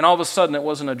 And all of a sudden, it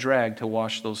wasn't a drag to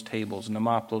wash those tables and to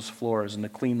mop those floors and to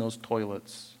clean those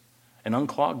toilets and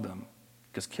unclog them,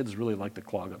 because kids really like to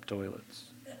clog up toilets.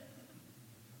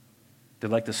 They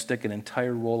like to stick an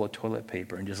entire roll of toilet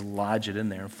paper and just lodge it in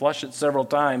there and flush it several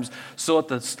times so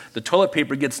that the toilet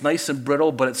paper gets nice and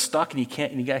brittle, but it's stuck and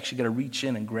you actually got to reach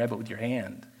in and grab it with your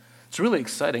hand. It's really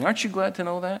exciting. Aren't you glad to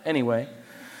know that? Anyway,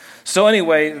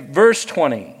 verse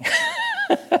 20.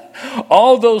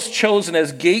 All those chosen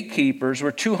as gatekeepers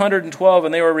were 212,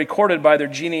 and they were recorded by their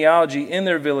genealogy in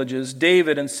their villages.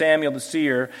 David and Samuel the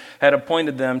seer had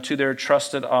appointed them to their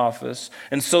trusted office.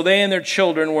 And so they and their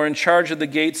children were in charge of the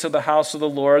gates of the house of the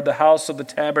Lord, the house of the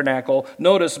tabernacle.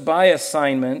 Notice, by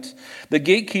assignment, the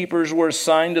gatekeepers were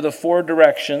assigned to the four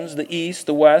directions, the east,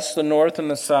 the west, the north,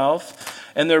 and the south.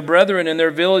 And their brethren in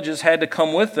their villages had to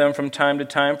come with them from time to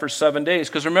time for 7 days.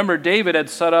 Because remember, David had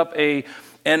set up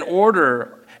an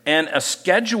order and a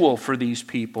schedule for these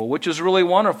people, which is really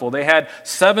wonderful. They had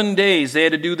 7 days they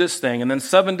had to do this thing, and then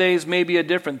 7 days maybe a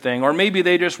different thing, or maybe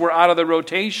they just were out of the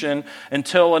rotation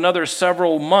until another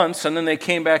several months, and then they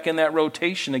came back in that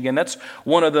rotation again. That's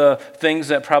one of the things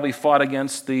that probably fought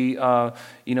against the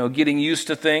getting used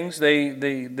to things. They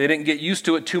didn't get used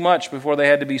to it too much before they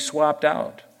had to be swapped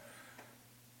out.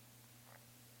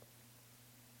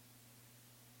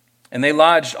 And they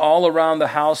lodged all around the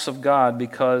house of God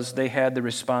because they had the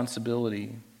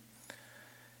responsibility.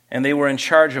 And they were in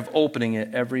charge of opening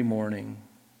it every morning.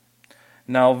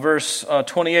 Now, verse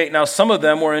 28, now some of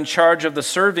them were in charge of the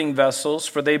serving vessels,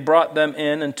 for they brought them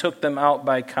in and took them out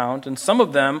by count. And some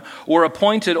of them were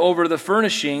appointed over the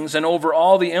furnishings and over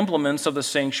all the implements of the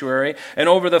sanctuary, and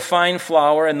over the fine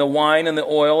flour and the wine and the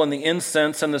oil and the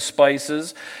incense and the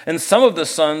spices. And some of the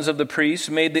sons of the priests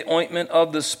made the ointment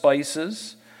of the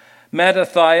spices.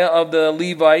 Mattathiah of the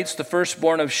Levites, the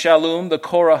firstborn of Shallum, the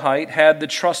Korahite, had the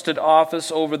trusted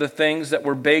office over the things that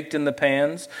were baked in the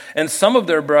pans. And some of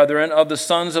their brethren of the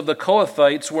sons of the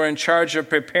Kohathites were in charge of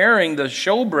preparing the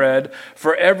showbread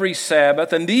for every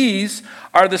Sabbath. And these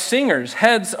are the singers,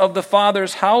 heads of the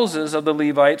fathers' houses of the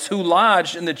Levites, who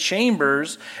lodged in the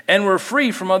chambers and were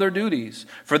free from other duties.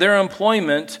 For they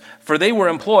were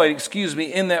employed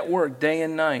in that work day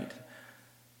and night.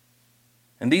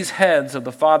 And these heads of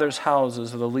the fathers'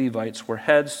 houses of the Levites were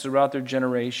heads throughout their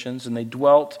generations, and they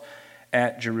dwelt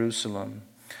at Jerusalem.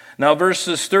 Now,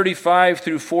 verses 35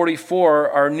 through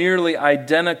 44 are nearly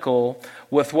identical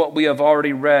with what we have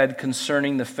already read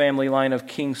concerning the family line of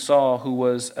King Saul, who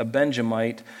was a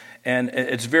Benjamite. And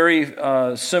it's very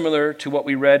similar to what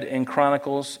we read in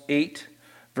Chronicles 8,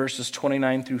 verses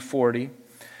 29 through 40.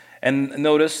 And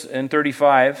notice in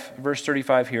verse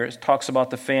 35 here, it talks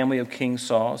about the family of King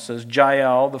Saul. It says,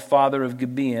 Jael, the father of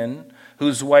Gibeon,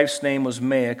 whose wife's name was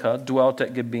Maacah, dwelt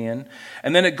at Gibeon.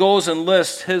 And then it goes and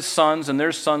lists his sons and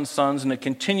their sons' sons, and it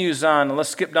continues on. And let's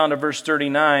skip down to verse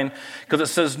 39, because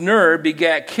it says, Ner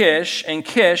begat Kish, and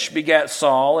Kish begat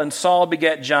Saul, and Saul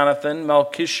begat Jonathan,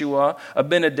 Malchishua,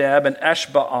 Abinadab, and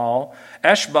Eshbaal.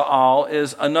 Eshbaal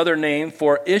is another name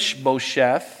for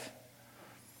Ishbosheth.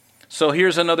 So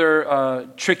here's another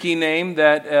tricky name,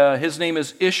 that his name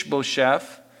is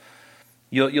Ishbosheth.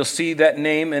 You'll see that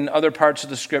name in other parts of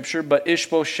the scripture, but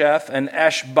Ishbosheth and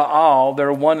Eshbaal,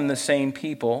 they're one and the same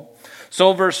people.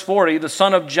 So verse 40, the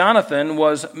son of Jonathan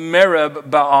was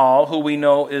Merib-Baal, who we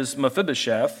know is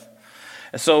Mephibosheth.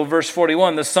 And so verse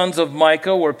 41, the sons of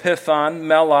Micah were Pithon,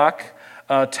 Melach,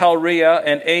 Talriah,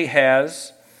 and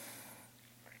Ahaz.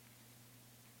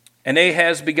 And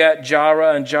Ahaz begat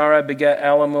Jarah, and Jarah begat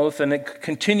Alamoth, and it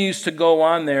continues to go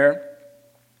on there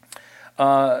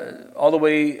all the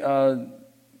way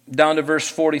down to verse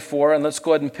 44. And let's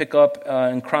go ahead and pick up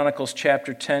in Chronicles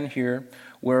chapter 10 here,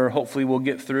 where hopefully we'll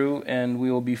get through and we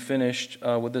will be finished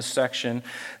with this section.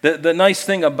 The nice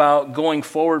thing about going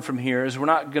forward from here is we're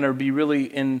not going to be really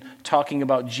in talking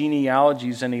about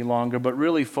genealogies any longer, but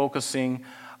really focusing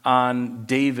on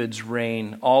David's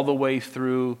reign all the way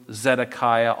through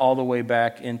Zedekiah, all the way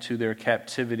back into their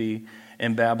captivity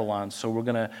in Babylon. So we're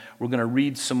gonna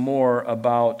read some more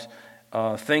about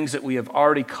things that we have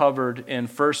already covered in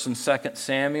 1st and 2nd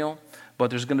Samuel, but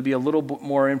there's going to be a little bit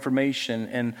more information,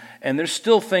 and there's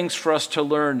still things for us to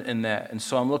learn in that. And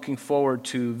so I'm looking forward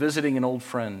to visiting an old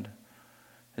friend,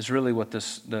 is really what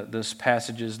this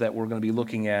passage is that we're going to be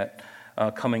looking at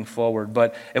coming forward.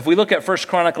 But if we look at 1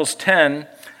 Chronicles 10,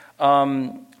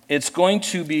 it's going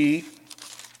to be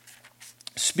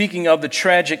speaking of the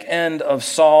tragic end of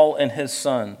Saul and his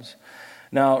sons.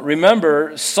 Now,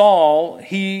 remember, Saul,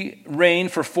 he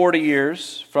reigned for 40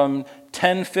 years, from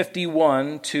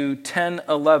 1051 to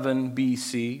 1011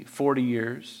 BC, 40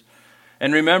 years.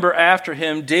 And remember, after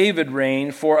him, David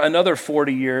reigned for another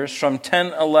 40 years, from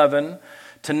 1011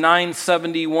 to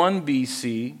 971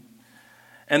 BC.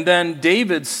 And then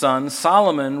David's son,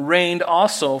 Solomon, reigned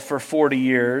also for 40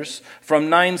 years, from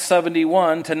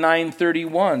 971 to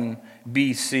 931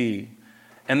 BC.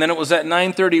 And then it was at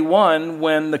 931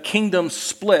 when the kingdom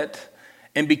split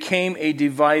and became a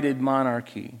divided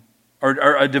monarchy,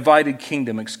 or a divided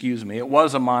kingdom, excuse me. It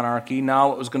was a monarchy.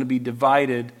 Now it was going to be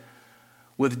divided,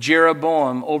 with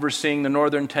Jeroboam overseeing the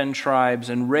northern 10 tribes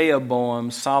and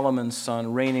Rehoboam, Solomon's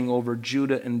son, reigning over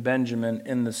Judah and Benjamin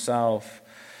in the south.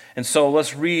 And so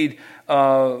let's read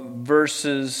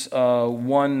verses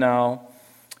 1 now.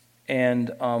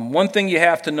 And one thing you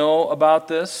have to know about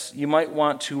this, you might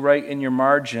want to write in your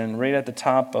margin, right at the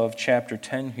top of chapter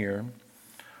 10 here,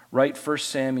 write 1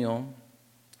 Samuel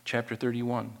chapter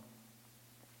 31.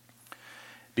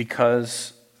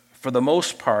 Because for the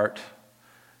most part,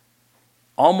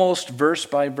 almost verse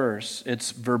by verse,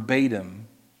 it's verbatim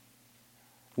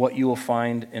what you will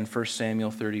find in 1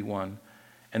 Samuel 31.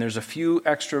 And there's a few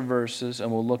extra verses, and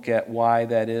we'll look at why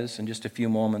that is in just a few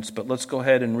moments. But let's go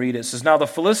ahead and read it. It says, now the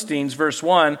Philistines, verse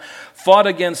 1, fought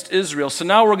against Israel. So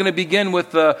now we're going to begin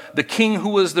with the king who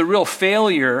was the real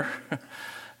failure,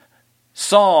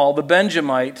 Saul, the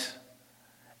Benjamite.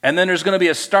 And then there's going to be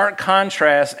a stark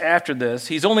contrast after this.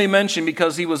 He's only mentioned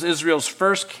because he was Israel's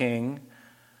first king,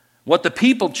 what the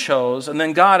people chose, and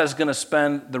then God is going to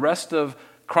spend the rest of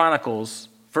Chronicles,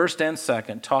 1st and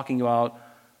 2nd, talking about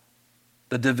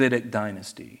the Davidic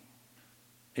dynasty.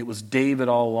 It was David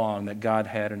all along that God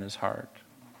had in his heart.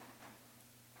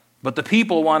 But the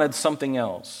people wanted something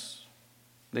else.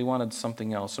 They wanted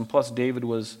something else. And plus David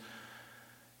was,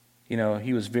 he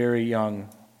was very young.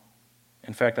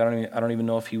 In fact, I don't even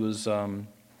know if he was,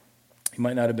 he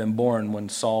might not have been born when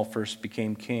Saul first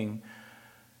became king.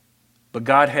 But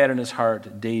God had in his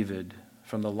heart David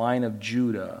from the line of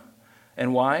Judah.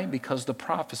 And why? Because the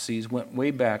prophecies went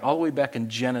way back, all the way back in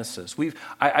Genesis.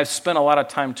 I've spent a lot of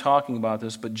time talking about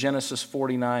this, but Genesis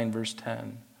 49, verse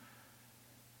 10.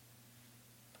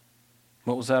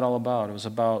 What was that all about? It was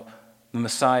about the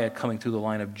Messiah coming through the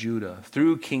line of Judah,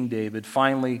 through King David,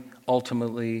 finally,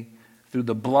 ultimately, through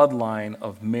the bloodline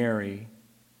of Mary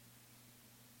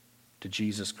to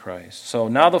Jesus Christ. So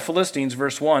now the Philistines,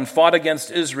 verse 1, fought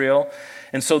against Israel.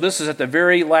 And so this is at the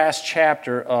very last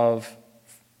chapter of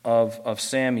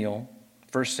Samuel,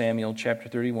 1 Samuel chapter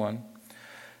 31.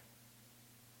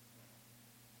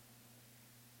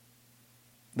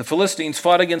 The Philistines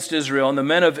fought against Israel, and the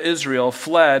men of Israel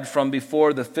fled from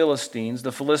before the Philistines.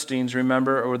 The Philistines,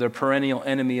 remember, were the perennial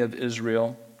enemy of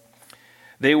Israel.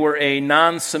 They were a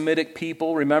non-Semitic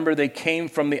people. Remember, they came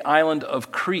from the island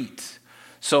of Crete.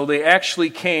 So they actually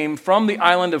came from the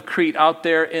island of Crete out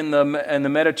there in the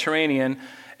Mediterranean,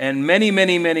 and many,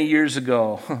 many, many years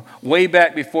ago, way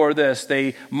back before this,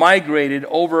 they migrated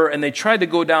over and they tried to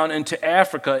go down into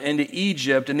Africa, into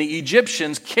Egypt, and the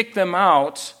Egyptians kicked them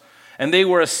out, and they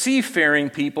were a seafaring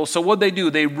people. So what they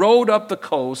do? They rowed up the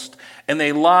coast and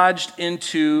they lodged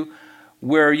into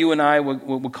where you and I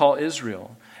would call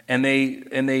Israel. And they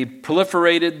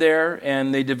proliferated there,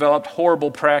 and they developed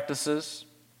horrible practices,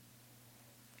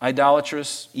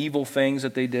 idolatrous, evil things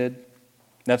that they did.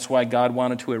 That's why God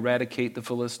wanted to eradicate the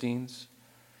Philistines.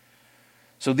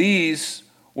 So these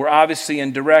were obviously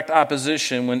in direct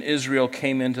opposition when Israel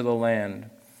came into the land.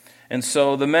 And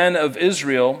so the men of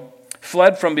Israel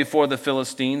fled from before the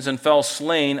Philistines and fell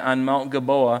slain on Mount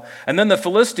Gilboa. And then the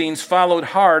Philistines followed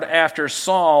hard after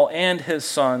Saul and his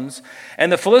sons.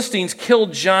 And the Philistines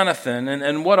killed Jonathan.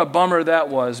 And what a bummer that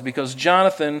was, because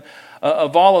Jonathan,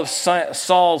 of all of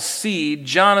Saul's seed,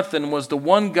 Jonathan was the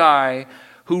one guy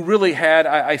who really had,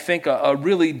 I think, a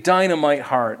really dynamite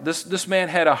heart. This man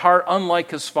had a heart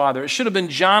unlike his father. It should have been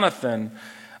Jonathan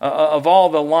of all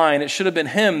the line. It should have been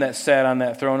him that sat on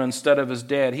that throne instead of his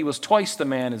dad. He was twice the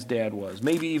man his dad was,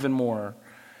 maybe even more.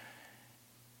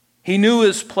 He knew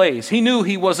his place. He knew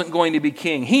he wasn't going to be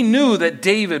king. He knew that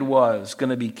David was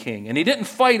going to be king, and he didn't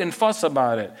fight and fuss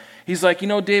about it. He's like,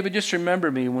 David, just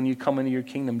remember me when you come into your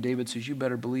kingdom. David says, you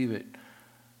better believe it.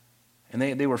 And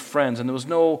they were friends, and there was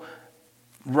no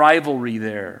rivalry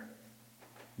there.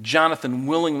 Jonathan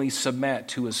willingly submit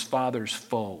to his father's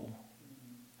foe.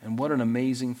 And what an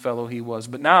amazing fellow he was.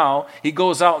 But now he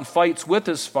goes out and fights with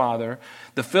his father,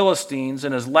 the Philistines,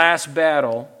 in his last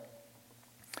battle,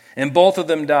 and both of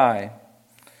them die.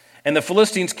 And the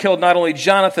Philistines killed not only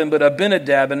Jonathan, but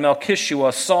Abinadab and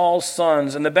Malchishua, Saul's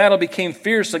sons. And the battle became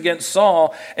fierce against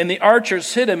Saul, and the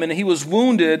archers hit him, and he was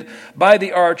wounded by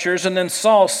the archers. And then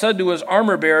Saul said to his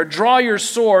armor-bearer, draw your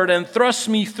sword and thrust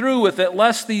me through with it,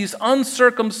 lest these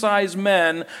uncircumcised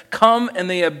men come and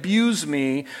they abuse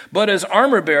me. But his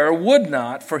armor-bearer would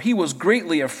not, for he was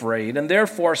greatly afraid. And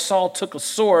therefore Saul took a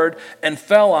sword and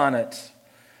fell on it.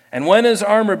 And when his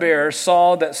armor-bearer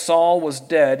saw that Saul was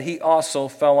dead, he also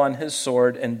fell on his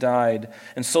sword and died.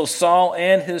 And so Saul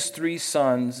and his 3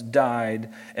 sons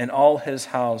died, and all his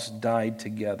house died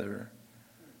together.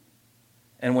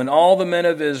 And when all the men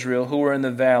of Israel who were in the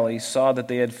valley saw that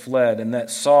they had fled, and that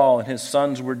Saul and his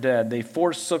sons were dead, they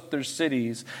forsook their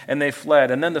cities, and they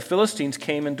fled. And then the Philistines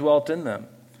came and dwelt in them.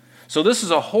 So this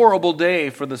is a horrible day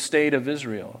for the state of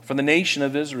Israel, for the nation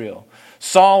of Israel.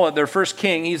 Saul, their first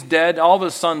king, he's dead. All of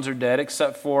his sons are dead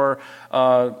except for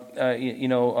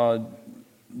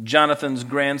Jonathan's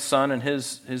grandson and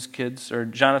his kids, or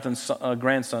Jonathan's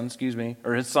grandson,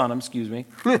 or his son,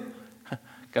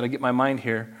 Got to get my mind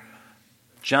here.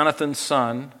 Jonathan's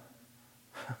son,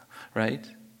 right?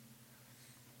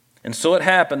 And so it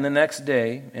happened the next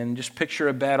day, and just picture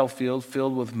a battlefield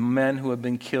filled with men who have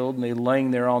been killed, and they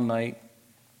laying there all night.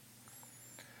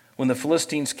 When the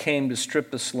Philistines came to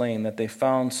strip the slain, that they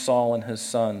found Saul and his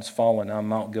sons fallen on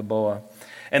Mount Gilboa.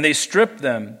 And they stripped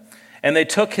them, and they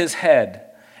took his head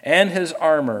and his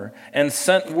armor, and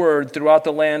sent word throughout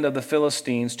the land of the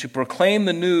Philistines to proclaim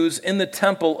the news in the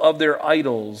temple of their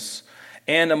idols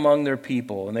and among their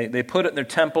people. And they put it in their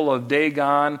temple of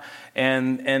Dagon,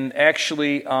 and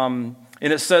actually, and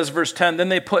it says, verse 10, then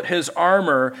they put his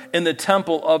armor in the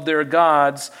temple of their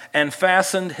gods and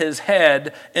fastened his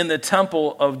head in the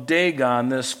temple of Dagon,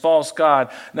 this false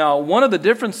god. Now, one of the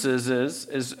differences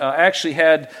is actually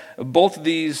had both of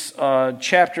these 1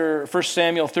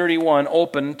 Samuel 31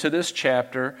 open to this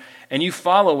chapter, and you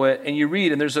follow it and you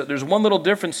read, and there's one little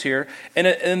difference here,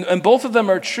 and both of them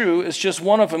are true. It's just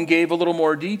one of them gave a little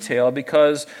more detail,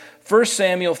 because 1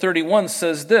 Samuel 31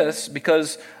 says this,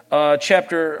 because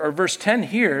verse 10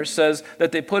 here says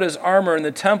that they put his armor in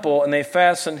the temple and they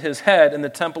fastened his head in the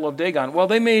temple of Dagon. Well,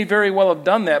 they may very well have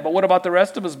done that, but what about the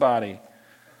rest of his body?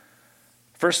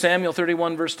 1 Samuel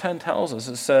 31 verse 10 tells us,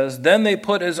 it says, then they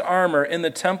put his armor in the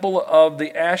temple of the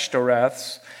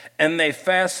Ashtoreths, and they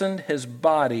fastened his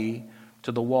body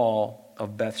to the wall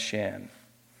of Bethshan.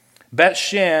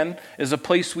 Bethshan is a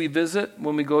place we visit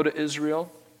when we go to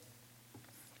Israel.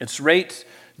 It's right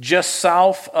just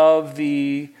south of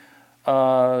the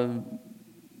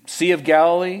Sea of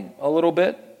Galilee a little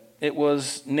bit. It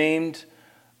was named,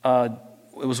 it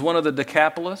was one of the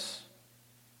Decapolis.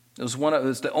 It was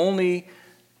the only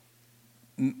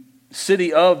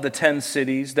city of the 10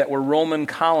 cities that were Roman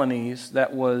colonies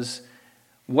that was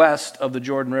west of the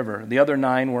Jordan River. The other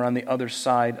 9 were on the other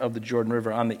side of the Jordan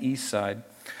River, on the east side.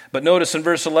 But notice in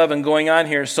verse 11, going on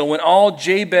here, so when all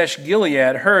Jabesh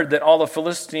Gilead heard that all the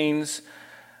Philistines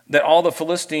that all the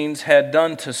Philistines had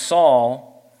done to Saul,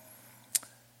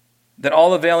 that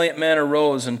all the valiant men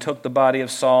arose and took the body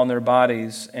of Saul in their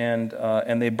bodies, and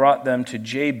they brought them to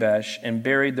Jabesh and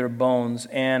buried their bones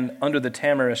and under the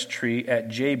tamarisk tree at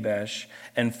Jabesh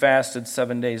and fasted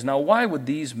 7 days. Now, why would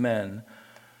these men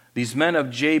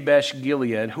of Jabesh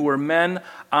Gilead, who were men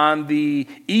on the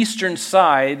eastern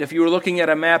side, if you were looking at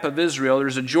a map of Israel,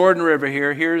 there's a Jordan River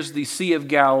here, here's the Sea of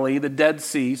Galilee, the Dead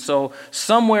Sea, so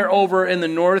somewhere over in the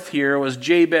north here was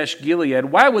Jabesh Gilead.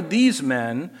 Why would these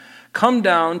men come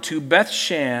down to Beth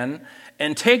Shan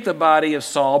and take the body of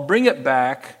Saul, bring it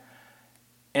back,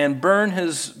 and burn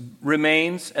his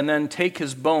remains, and then take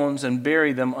his bones and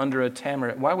bury them under a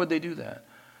tamarisk? Why would they do that?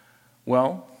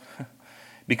 Well,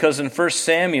 because in 1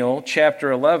 Samuel chapter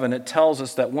 11, it tells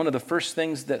us that one of the first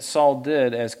things that Saul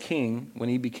did as king, when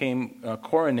he became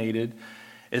coronated,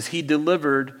 is he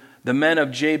delivered the men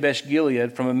of Jabesh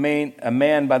Gilead from a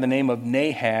man by the name of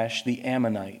Nahash the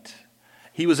Ammonite.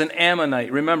 He was an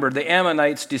Ammonite. Remember, the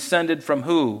Ammonites descended from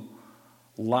who?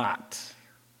 Lot.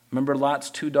 Remember Lot's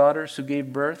two daughters who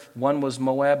gave birth? One was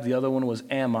Moab, the other one was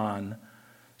Ammon.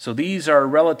 So these are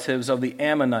relatives of the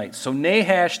Ammonites. So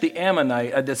Nahash the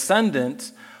Ammonite, a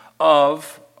descendant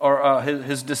of, or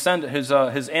his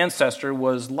ancestor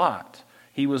was Lot.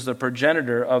 He was the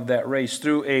progenitor of that race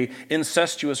through a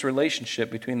incestuous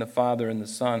relationship between the father and the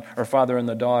son, or father and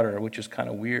the daughter, which is kind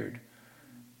of weird.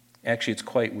 Actually, it's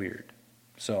quite weird.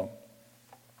 So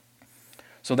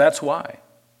that's why.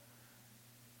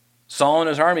 Saul and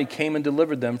his army came and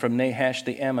delivered them from Nahash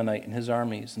the Ammonite and his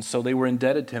armies. And so they were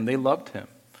indebted to him. They loved him.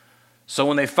 So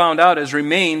when they found out his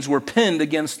remains were pinned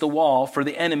against the wall for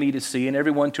the enemy to see and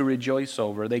everyone to rejoice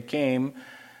over, they came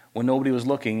when nobody was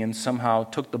looking and somehow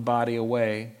took the body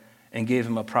away and gave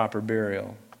him a proper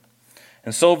burial.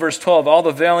 And so verse 12, all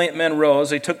the valiant men rose,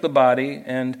 they took the body,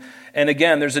 and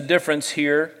again, there's a difference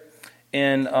here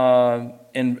in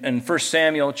 1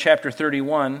 Samuel chapter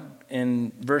 31,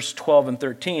 in verse 12 and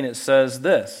 13, it says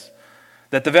this,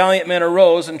 that the valiant men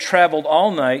arose and traveled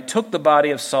all night, took the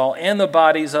body of Saul and the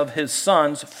bodies of his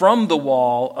sons from the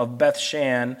wall of Beth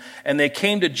Shan, and they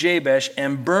came to Jabesh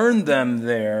and burned them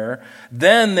there.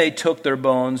 Then they took their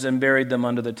bones and buried them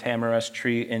under the tamarisk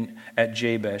tree at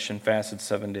Jabesh and fasted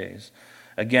 7 days.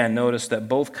 Again, notice that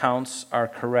both counts are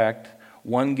correct.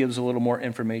 One gives a little more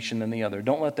information than the other.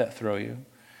 Don't let that throw you.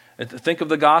 Think of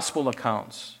the gospel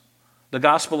accounts. The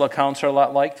gospel accounts are a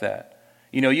lot like that.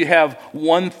 You have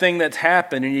one thing that's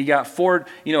happened, and you got four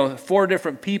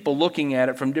different people looking at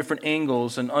it from different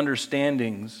angles and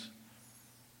understandings,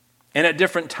 and at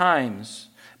different times.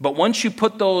 But once you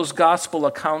put those gospel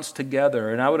accounts together,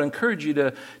 and I would encourage you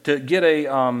to get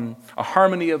a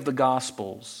harmony of the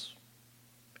gospels,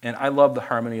 and I love the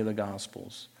harmony of the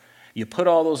gospels. You put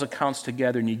all those accounts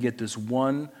together, and you get this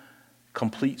one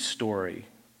complete story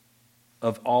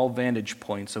of all vantage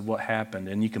points of what happened,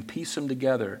 and you can piece them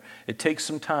together. It takes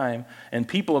some time, and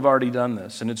people have already done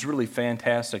this, and it's really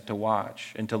fantastic to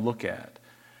watch and to look at,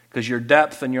 because your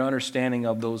depth and your understanding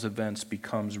of those events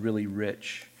becomes really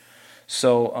rich.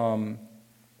 So,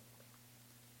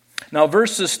 now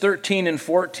verses 13 and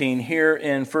 14 here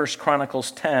in 1 Chronicles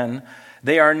 10,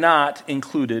 they are not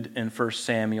included in 1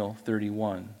 Samuel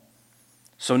 31.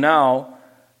 So now,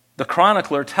 the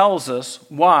chronicler tells us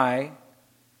why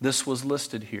this was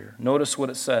listed here. Notice what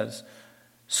it says.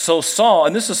 So Saul,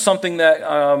 and this is something that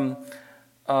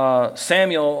 1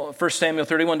 Samuel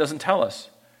 31 doesn't tell us.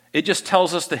 It just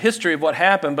tells us the history of what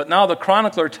happened, but now the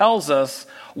chronicler tells us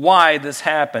why this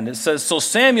happened. It says, so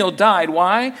Samuel died.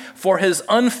 Why? For his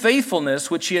unfaithfulness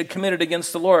which he had committed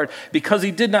against the Lord, because he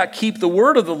did not keep the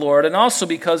word of the Lord, and also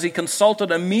because he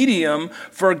consulted a medium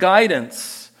for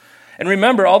guidance. And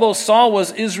remember, although Saul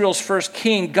was Israel's first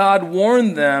king, God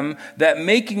warned them that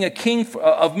making a king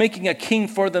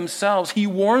for themselves. He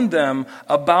warned them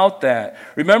about that.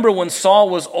 Remember when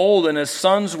Saul was old and his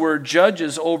sons were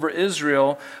judges over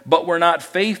Israel, but were not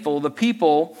faithful, the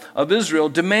people of Israel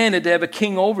demanded to have a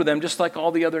king over them, just like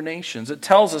all the other nations. It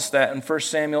tells us that in 1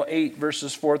 Samuel 8,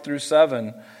 verses 4 through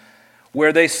 7.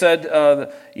 Where they said,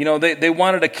 they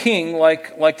wanted a king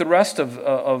like the rest of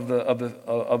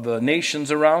the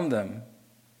nations around them.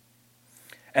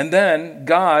 And then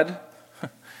God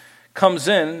comes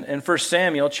in 1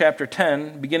 Samuel chapter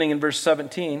 10, beginning in verse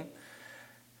 17.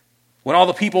 When all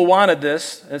the people wanted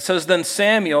this, it says, then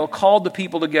Samuel called the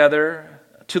people together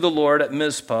to the Lord at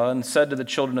Mizpah and said to the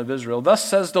children of Israel, thus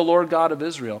says the Lord God of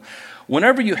Israel.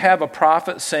 Whenever you have a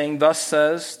prophet saying, thus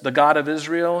says the God of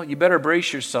Israel, you better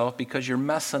brace yourself because you're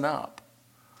messing up.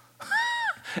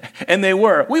 And they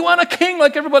were. We want a king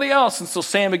like everybody else. And so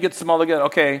Samuel gets them all together.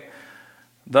 Okay,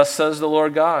 thus says the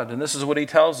Lord God. And this is what he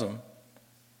tells them.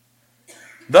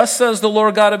 Thus says the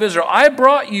Lord God of Israel, I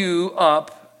brought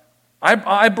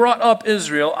up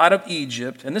Israel out of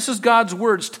Egypt, and this is God's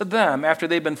words to them after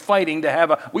they've been fighting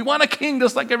to we want a king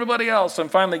just like everybody else.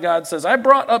 And finally God says, I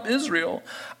brought up Israel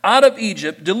out of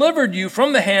Egypt, delivered you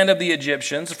from the hand of the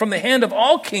Egyptians, from the hand of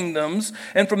all kingdoms,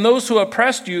 and from those who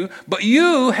oppressed you. But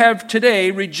you have today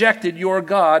rejected your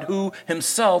God, who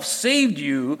himself saved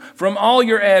you from all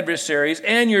your adversaries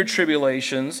and your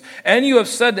tribulations. And you have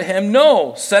said to him,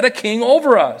 no, set a king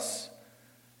over us.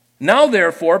 Now,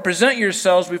 therefore, present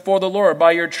yourselves before the Lord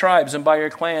by your tribes and by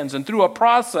your clans. And through a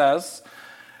process,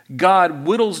 God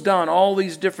whittles down all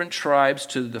these different tribes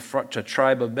to the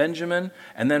tribe of Benjamin,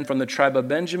 and then from the tribe of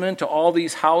Benjamin to all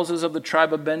these houses of the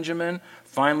tribe of Benjamin,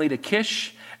 finally to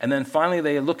Kish, and then finally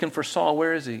they're looking for Saul.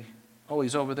 Where is he? Oh,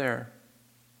 he's over there.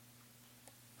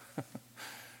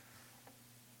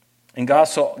 And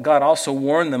God also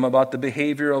warned them about the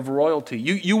behavior of royalty.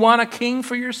 You want a king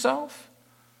for yourself?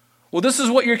 Well, this is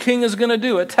what your king is going to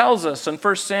do. It tells us in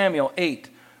 1 Samuel 8,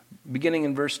 beginning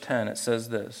in verse 10, it says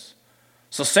this.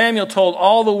 So Samuel told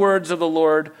all the words of the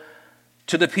Lord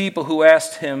to the people who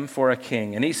asked him for a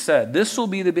king. And he said, this will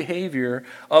be the behavior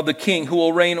of the king who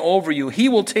will reign over you. He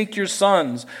will take your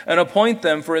sons and appoint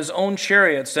them for his own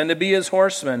chariots and to be his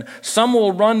horsemen. Some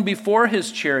will run before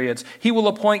his chariots. He will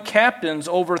appoint captains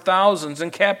over thousands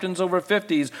and captains over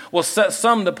 50s. Will set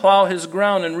some to plow his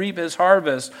ground and reap his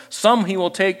harvest. Some he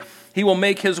will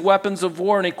make his weapons of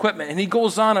war and equipment. And he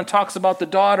goes on and talks about the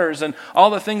daughters and all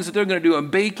the things that they're going to do and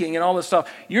baking and all this stuff.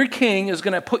 Your king is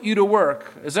going to put you to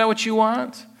work. Is that what you want?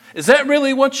 Is that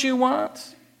really what you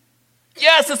want?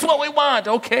 Yes, it's what we want.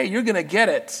 Okay, you're going to get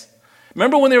it.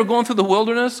 Remember when they were going through the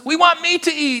wilderness? We want meat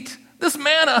to eat. This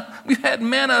manna. We've had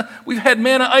manna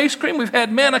ice cream. We've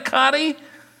had manna cotti.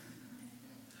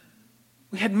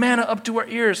 We had manna up to our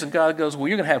ears. And God goes, well,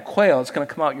 you're going to have quail. It's going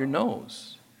to come out your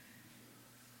nose.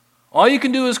 All you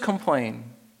can do is complain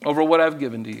over what I've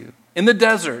given to you. In the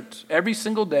desert, every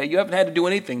single day, you haven't had to do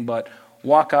anything but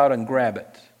walk out and grab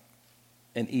it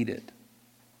and eat it.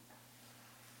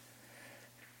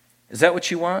 Is that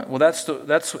what you want? Well,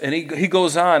 and he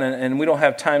goes on, and we don't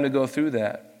have time to go through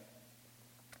that.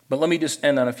 But let me just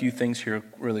end on a few things here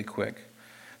really quick.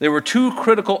 There were two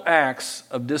critical acts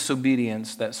of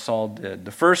disobedience that Saul did.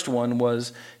 The first one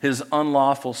was his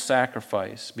unlawful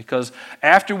sacrifice, because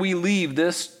after we leave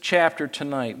this chapter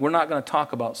tonight, we're not going to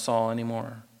talk about Saul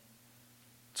anymore.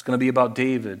 It's going to be about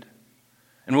David.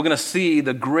 And we're going to see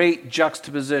the great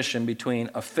juxtaposition between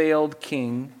a failed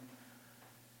king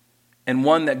and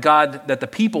one that the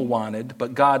people wanted,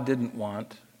 but God didn't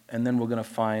want. And then we're going to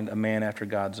find a man after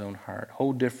God's own heart.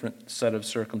 Whole different set of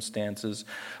circumstances.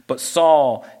 But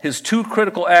Saul, his two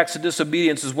critical acts of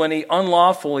disobedience is when he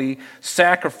unlawfully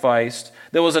sacrificed.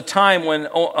 There was a time when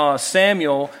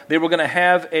Samuel, they were going to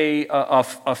have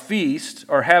a feast,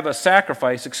 or have a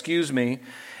sacrifice,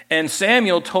 and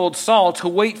Samuel told Saul to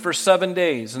wait for 7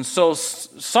 days. And so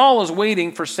Saul is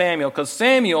waiting for Samuel, because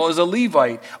Samuel is a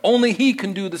Levite. Only he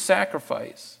can do the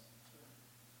sacrifice.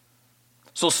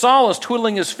 So Saul is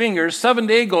twiddling his fingers. 7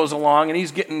 days goes along, and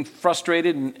he's getting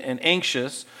frustrated and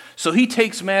anxious. So he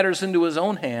takes matters into his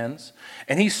own hands,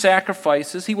 and he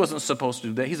sacrifices. He wasn't supposed to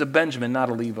do that. He's a Benjamin, not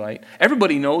a Levite.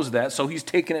 Everybody knows that, so he's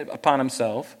taken it upon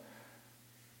himself.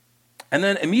 And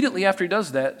then immediately after he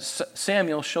does that,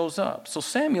 Samuel shows up. So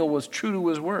Samuel was true to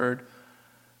his word,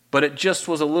 but it just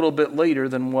was a little bit later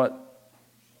than what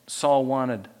Saul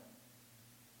wanted.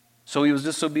 So he was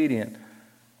disobedient.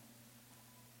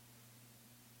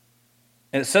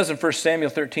 And it says in 1 Samuel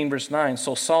 13, verse 9,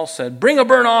 so Saul said, bring a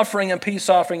burnt offering and peace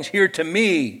offerings here to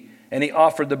me. And he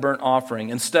offered the burnt offering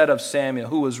instead of Samuel,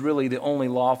 who was really the only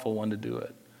lawful one to do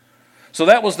it. So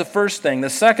that was the first thing. The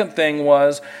second thing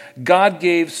was God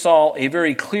gave Saul a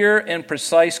very clear and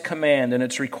precise command, and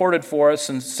it's recorded for us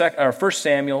in 1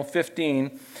 Samuel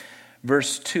 15,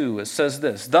 verse 2. It says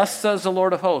this, thus says the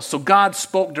Lord of hosts. So God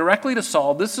spoke directly to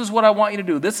Saul. This is what I want you to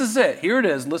do. This is it. Here it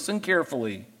is. Listen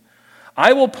carefully.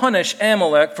 I will punish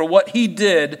Amalek for what he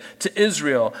did to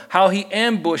Israel, how he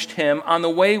ambushed him on the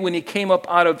way when he came up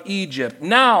out of Egypt.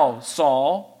 Now,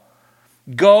 Saul,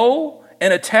 go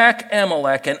and attack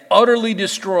Amalek and utterly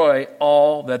destroy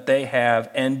all that they have,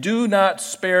 and do not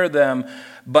spare them,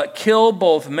 but kill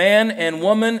both man and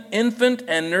woman, infant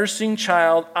and nursing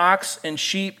child, ox and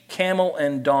sheep, camel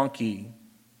and donkey.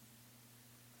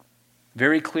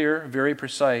 Very clear, very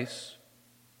precise.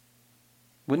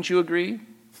 Wouldn't you agree?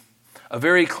 A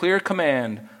very clear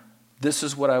command. This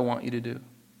is what I want you to do.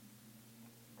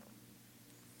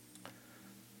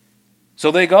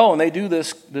 So they go and they do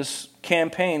this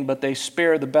campaign, but they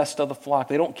spare the best of the flock.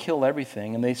 They don't kill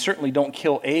everything, and they certainly don't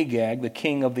kill Agag, the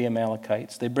king of the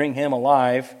Amalekites. They bring him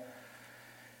alive.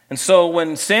 And so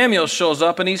when Samuel shows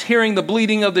up and he's hearing the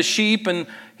bleating of the sheep, and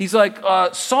he's like,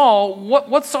 Saul,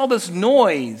 what's all this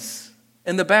noise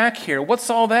in the back here? What's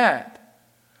all that?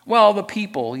 Well, the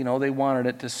people, they wanted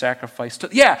it to sacrifice to.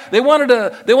 Yeah, they wanted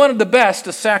the best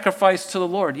to sacrifice to the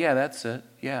Lord. Yeah, that's it.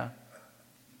 Yeah.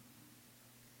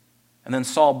 And then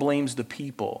Saul blames the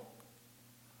people.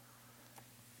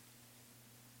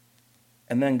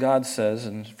 And then God says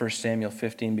in 1 Samuel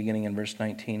 15, beginning in verse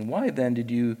 19, why then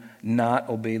did you not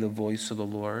obey the voice of the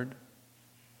Lord?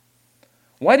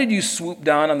 Why did you swoop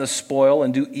down on the spoil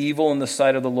and do evil in the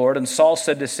sight of the Lord? And Saul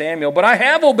said to Samuel, but I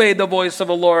have obeyed the voice of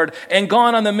the Lord and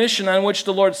gone on the mission on which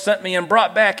the Lord sent me and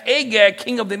brought back Agag,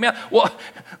 king of the Amalekites. Well,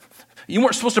 you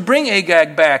weren't supposed to bring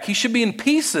Agag back. He should be in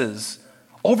pieces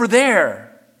over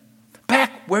there,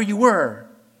 back where you were.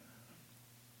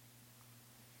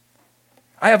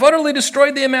 I have utterly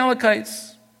destroyed the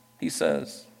Amalekites, he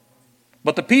says.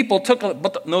 But the people took of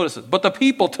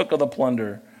the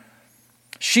plunder.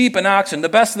 Sheep and oxen, the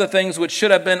best of the things which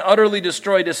should have been utterly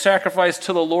destroyed to sacrifice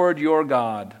to the Lord your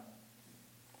God.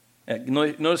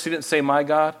 Notice he didn't say my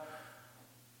God.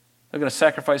 They're going to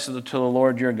sacrifice it to the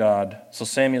Lord your God. So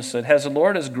Samuel said, has the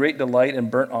Lord as great delight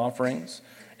in burnt offerings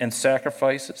and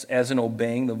sacrifices as in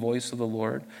obeying the voice of the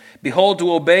Lord? Behold,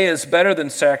 to obey is better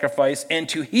than sacrifice, and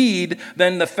to heed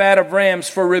than the fat of rams.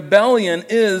 For rebellion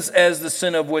is as the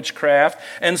sin of witchcraft,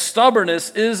 and stubbornness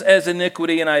is as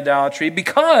iniquity and idolatry.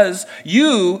 Because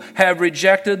you have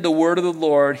rejected the word of the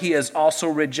Lord, he has also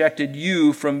rejected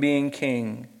you from being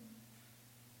king.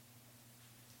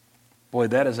 Boy,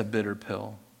 that is a bitter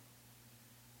pill.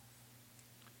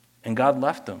 And God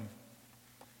left him.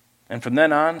 And from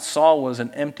then on, Saul was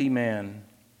an empty man.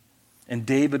 And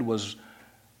David was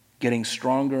getting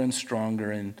stronger and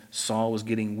stronger, and Saul was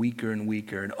getting weaker and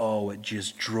weaker. And it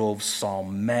just drove Saul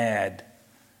mad.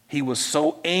 He was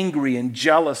so angry and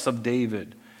jealous of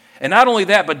David. And not only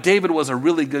that, but David was a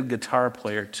really good guitar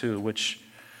player too, which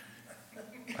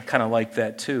I kind of like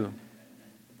that too.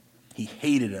 He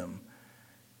hated him.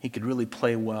 He could really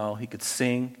play well. He could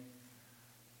sing.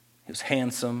 He was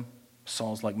handsome.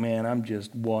 Saul's like, man, I'm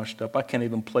just washed up. I can't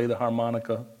even play the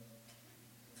harmonica.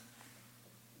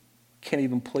 Can't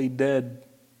even play dead.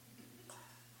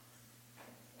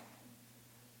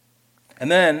 And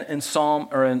then in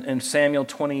Samuel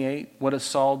 28, what does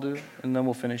Saul do? And then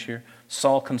we'll finish here.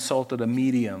 Saul consulted a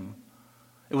medium.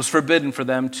 It was forbidden for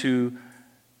them to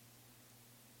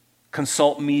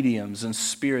consult mediums and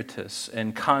spiritists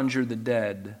and conjure the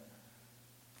dead.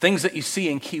 Things that you see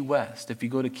in Key West. If you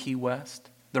go to Key West,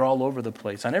 they're all over the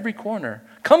place, on every corner.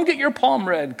 Come get your palm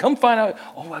read. Come find out,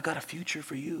 I got a future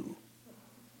for you.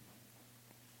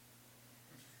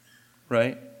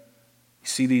 Right? You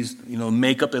see these,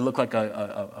 makeup, they look like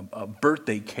a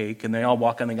birthday cake, and they all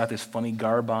walk in, they got this funny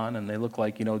garb on, and they look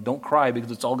like, don't cry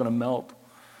because it's all going to melt.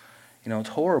 It's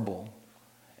horrible.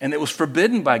 And it was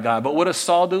forbidden by God. But what does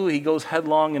Saul do? He goes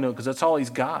headlong into it because that's all he's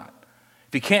got.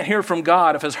 If he can't hear from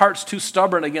God, if his heart's too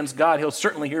stubborn against God, he'll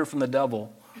certainly hear from the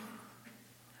devil.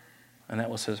 And that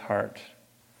was his heart.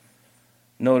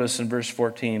 Notice in verse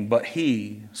 14, but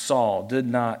he, Saul, did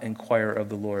not inquire of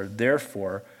the Lord.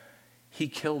 Therefore, he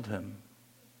killed him.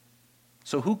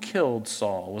 So who killed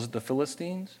Saul? Was it the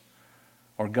Philistines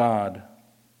or God?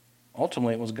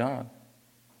 Ultimately, it was God.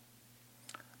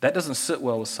 That doesn't sit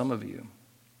well with some of you,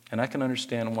 and I can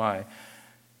understand why.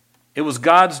 It was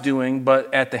God's doing,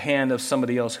 but at the hand of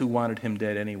somebody else who wanted him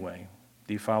dead anyway.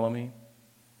 Do you follow me?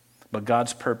 But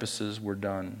God's purposes were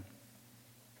done.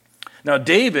 Now,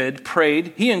 David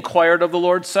prayed. He inquired of the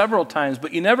Lord several times,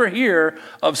 but you never hear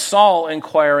of Saul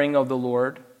inquiring of the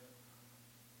Lord.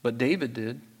 But David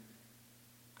did.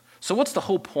 So what's the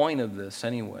whole point of this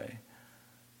anyway?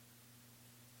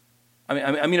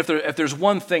 I mean, if there's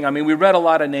one thing, we read a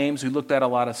lot of names, we looked at a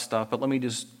lot of stuff, but let me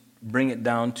just bring it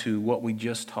down to what we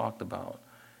just talked about.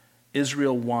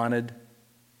 Israel wanted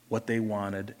what they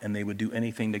wanted, and they would do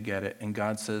anything to get it. And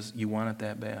God says, you want it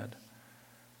that bad?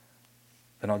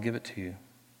 Then I'll give it to you.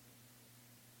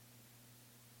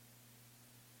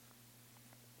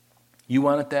 You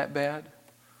want it that bad?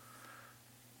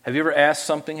 Have you ever asked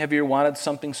something? Have you ever wanted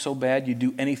something so bad you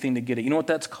do anything to get it? You know what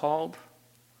that's called?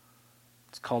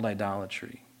 It's called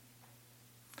idolatry.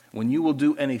 When you will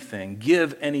do anything,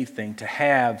 give anything to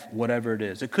have whatever it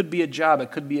is. It could be a job.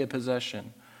 It could be a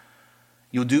possession.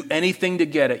 You'll do anything to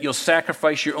get it. You'll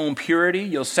sacrifice your own purity.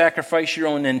 You'll sacrifice your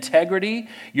own integrity,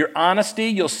 your honesty.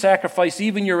 You'll sacrifice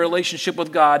even your relationship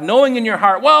with God, knowing in your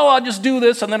heart, I'll just do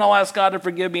this and then I'll ask God to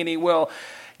forgive me, and he will.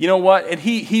 You know what? And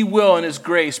he will in his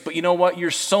grace, but you know what?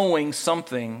 You're sowing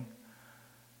something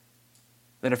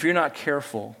that if you're not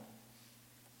careful,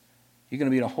 you're going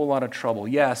to be in a whole lot of trouble.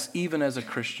 Yes, even as a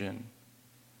Christian.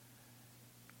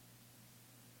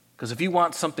 Because if you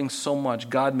want something so much,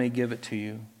 God may give it to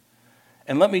you.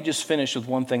 And let me just finish with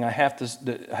one thing. I have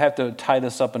to tie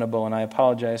this up in a bow, and I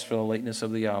apologize for the lateness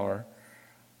of the hour.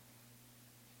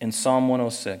 In Psalm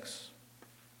 106,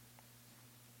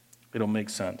 it'll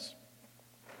make sense.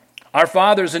 Our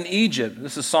fathers in Egypt,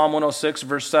 this is Psalm 106,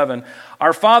 verse 7.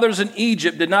 Our fathers in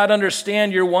Egypt did not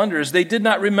understand your wonders. They did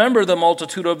not remember the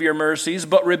multitude of your mercies,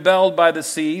 but rebelled by the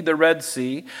sea, the Red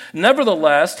Sea.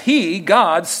 Nevertheless, He,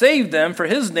 God, saved them for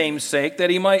His name's sake, that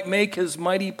He might make His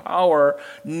mighty power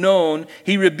known.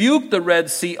 He rebuked the Red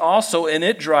Sea also, and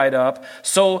it dried up.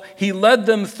 So He led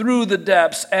them through the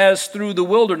depths as through the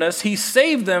wilderness. He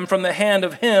saved them from the hand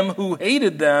of him who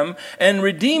hated them, and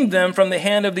redeemed them from the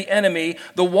hand of the enemy.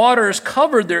 The waters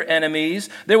covered their enemies.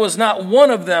 There was not one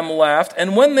of them left.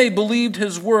 And when they believed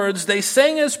His words, they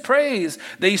sang His praise.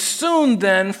 They soon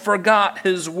then forgot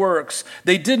His works.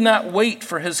 They did not wait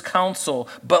for His counsel,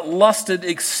 but lusted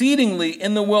exceedingly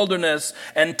in the wilderness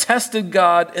and tested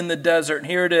God in the desert. And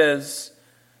here it is.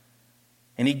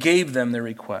 And He gave them their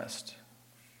request,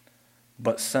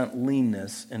 but sent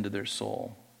leanness into their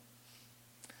soul.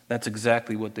 That's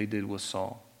exactly what they did with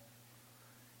Saul.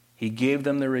 He gave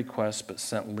them their request, but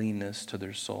sent leanness to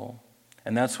their soul.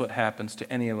 And that's what happens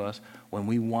to any of us when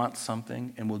we want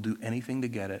something and we'll do anything to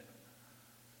get it.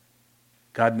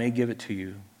 God may give it to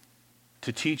you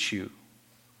to teach you.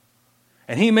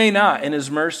 And He may not in His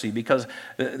mercy, because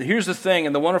here's the thing,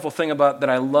 and the wonderful thing that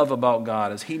I love about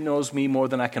God is He knows me more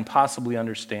than I can possibly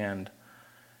understand.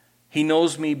 He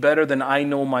knows me better than I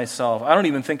know myself. I don't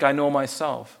even think I know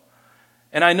myself.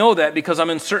 And I know that because I'm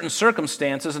in certain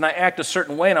circumstances and I act a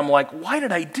certain way and I'm like, why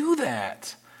did I do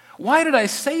that? Why did I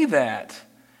say that?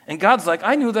 And God's like,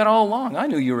 I knew that all along. I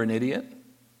knew you were an idiot.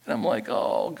 And I'm like,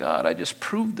 oh, God, I just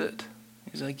proved it.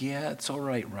 He's like, yeah, it's all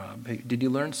right, Rob. Hey, did you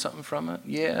learn something from it?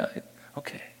 Yeah.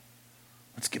 Okay.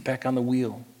 Let's get back on the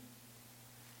wheel.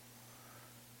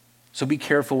 So be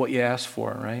careful what you ask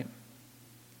for, right?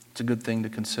 It's a good thing to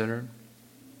consider.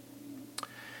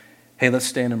 Hey, let's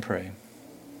stand and pray.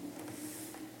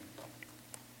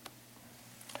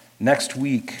 Next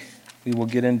week, we will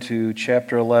get into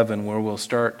chapter 11, where we'll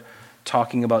start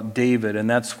talking about David, and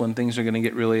that's when things are going to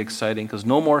get really exciting, because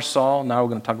no more Saul. Now we're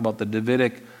going to talk about the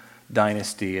Davidic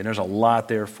dynasty, and there's a lot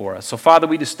there for us. So, Father,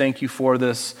 we just thank you for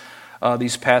these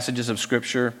passages of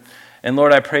Scripture. And,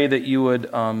 Lord, I pray that you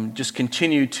would just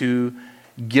continue to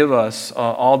give us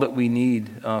all that we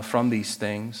need from these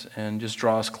things and just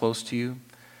draw us close to you.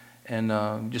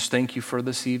 And just thank you for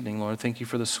this evening, Lord. Thank you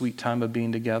for the sweet time of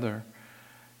being together.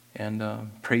 And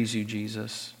praise you,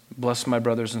 Jesus. Bless my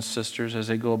brothers and sisters as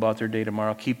they go about their day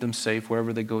tomorrow. Keep them safe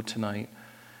wherever they go tonight.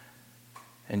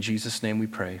 In Jesus' name we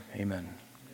pray. Amen.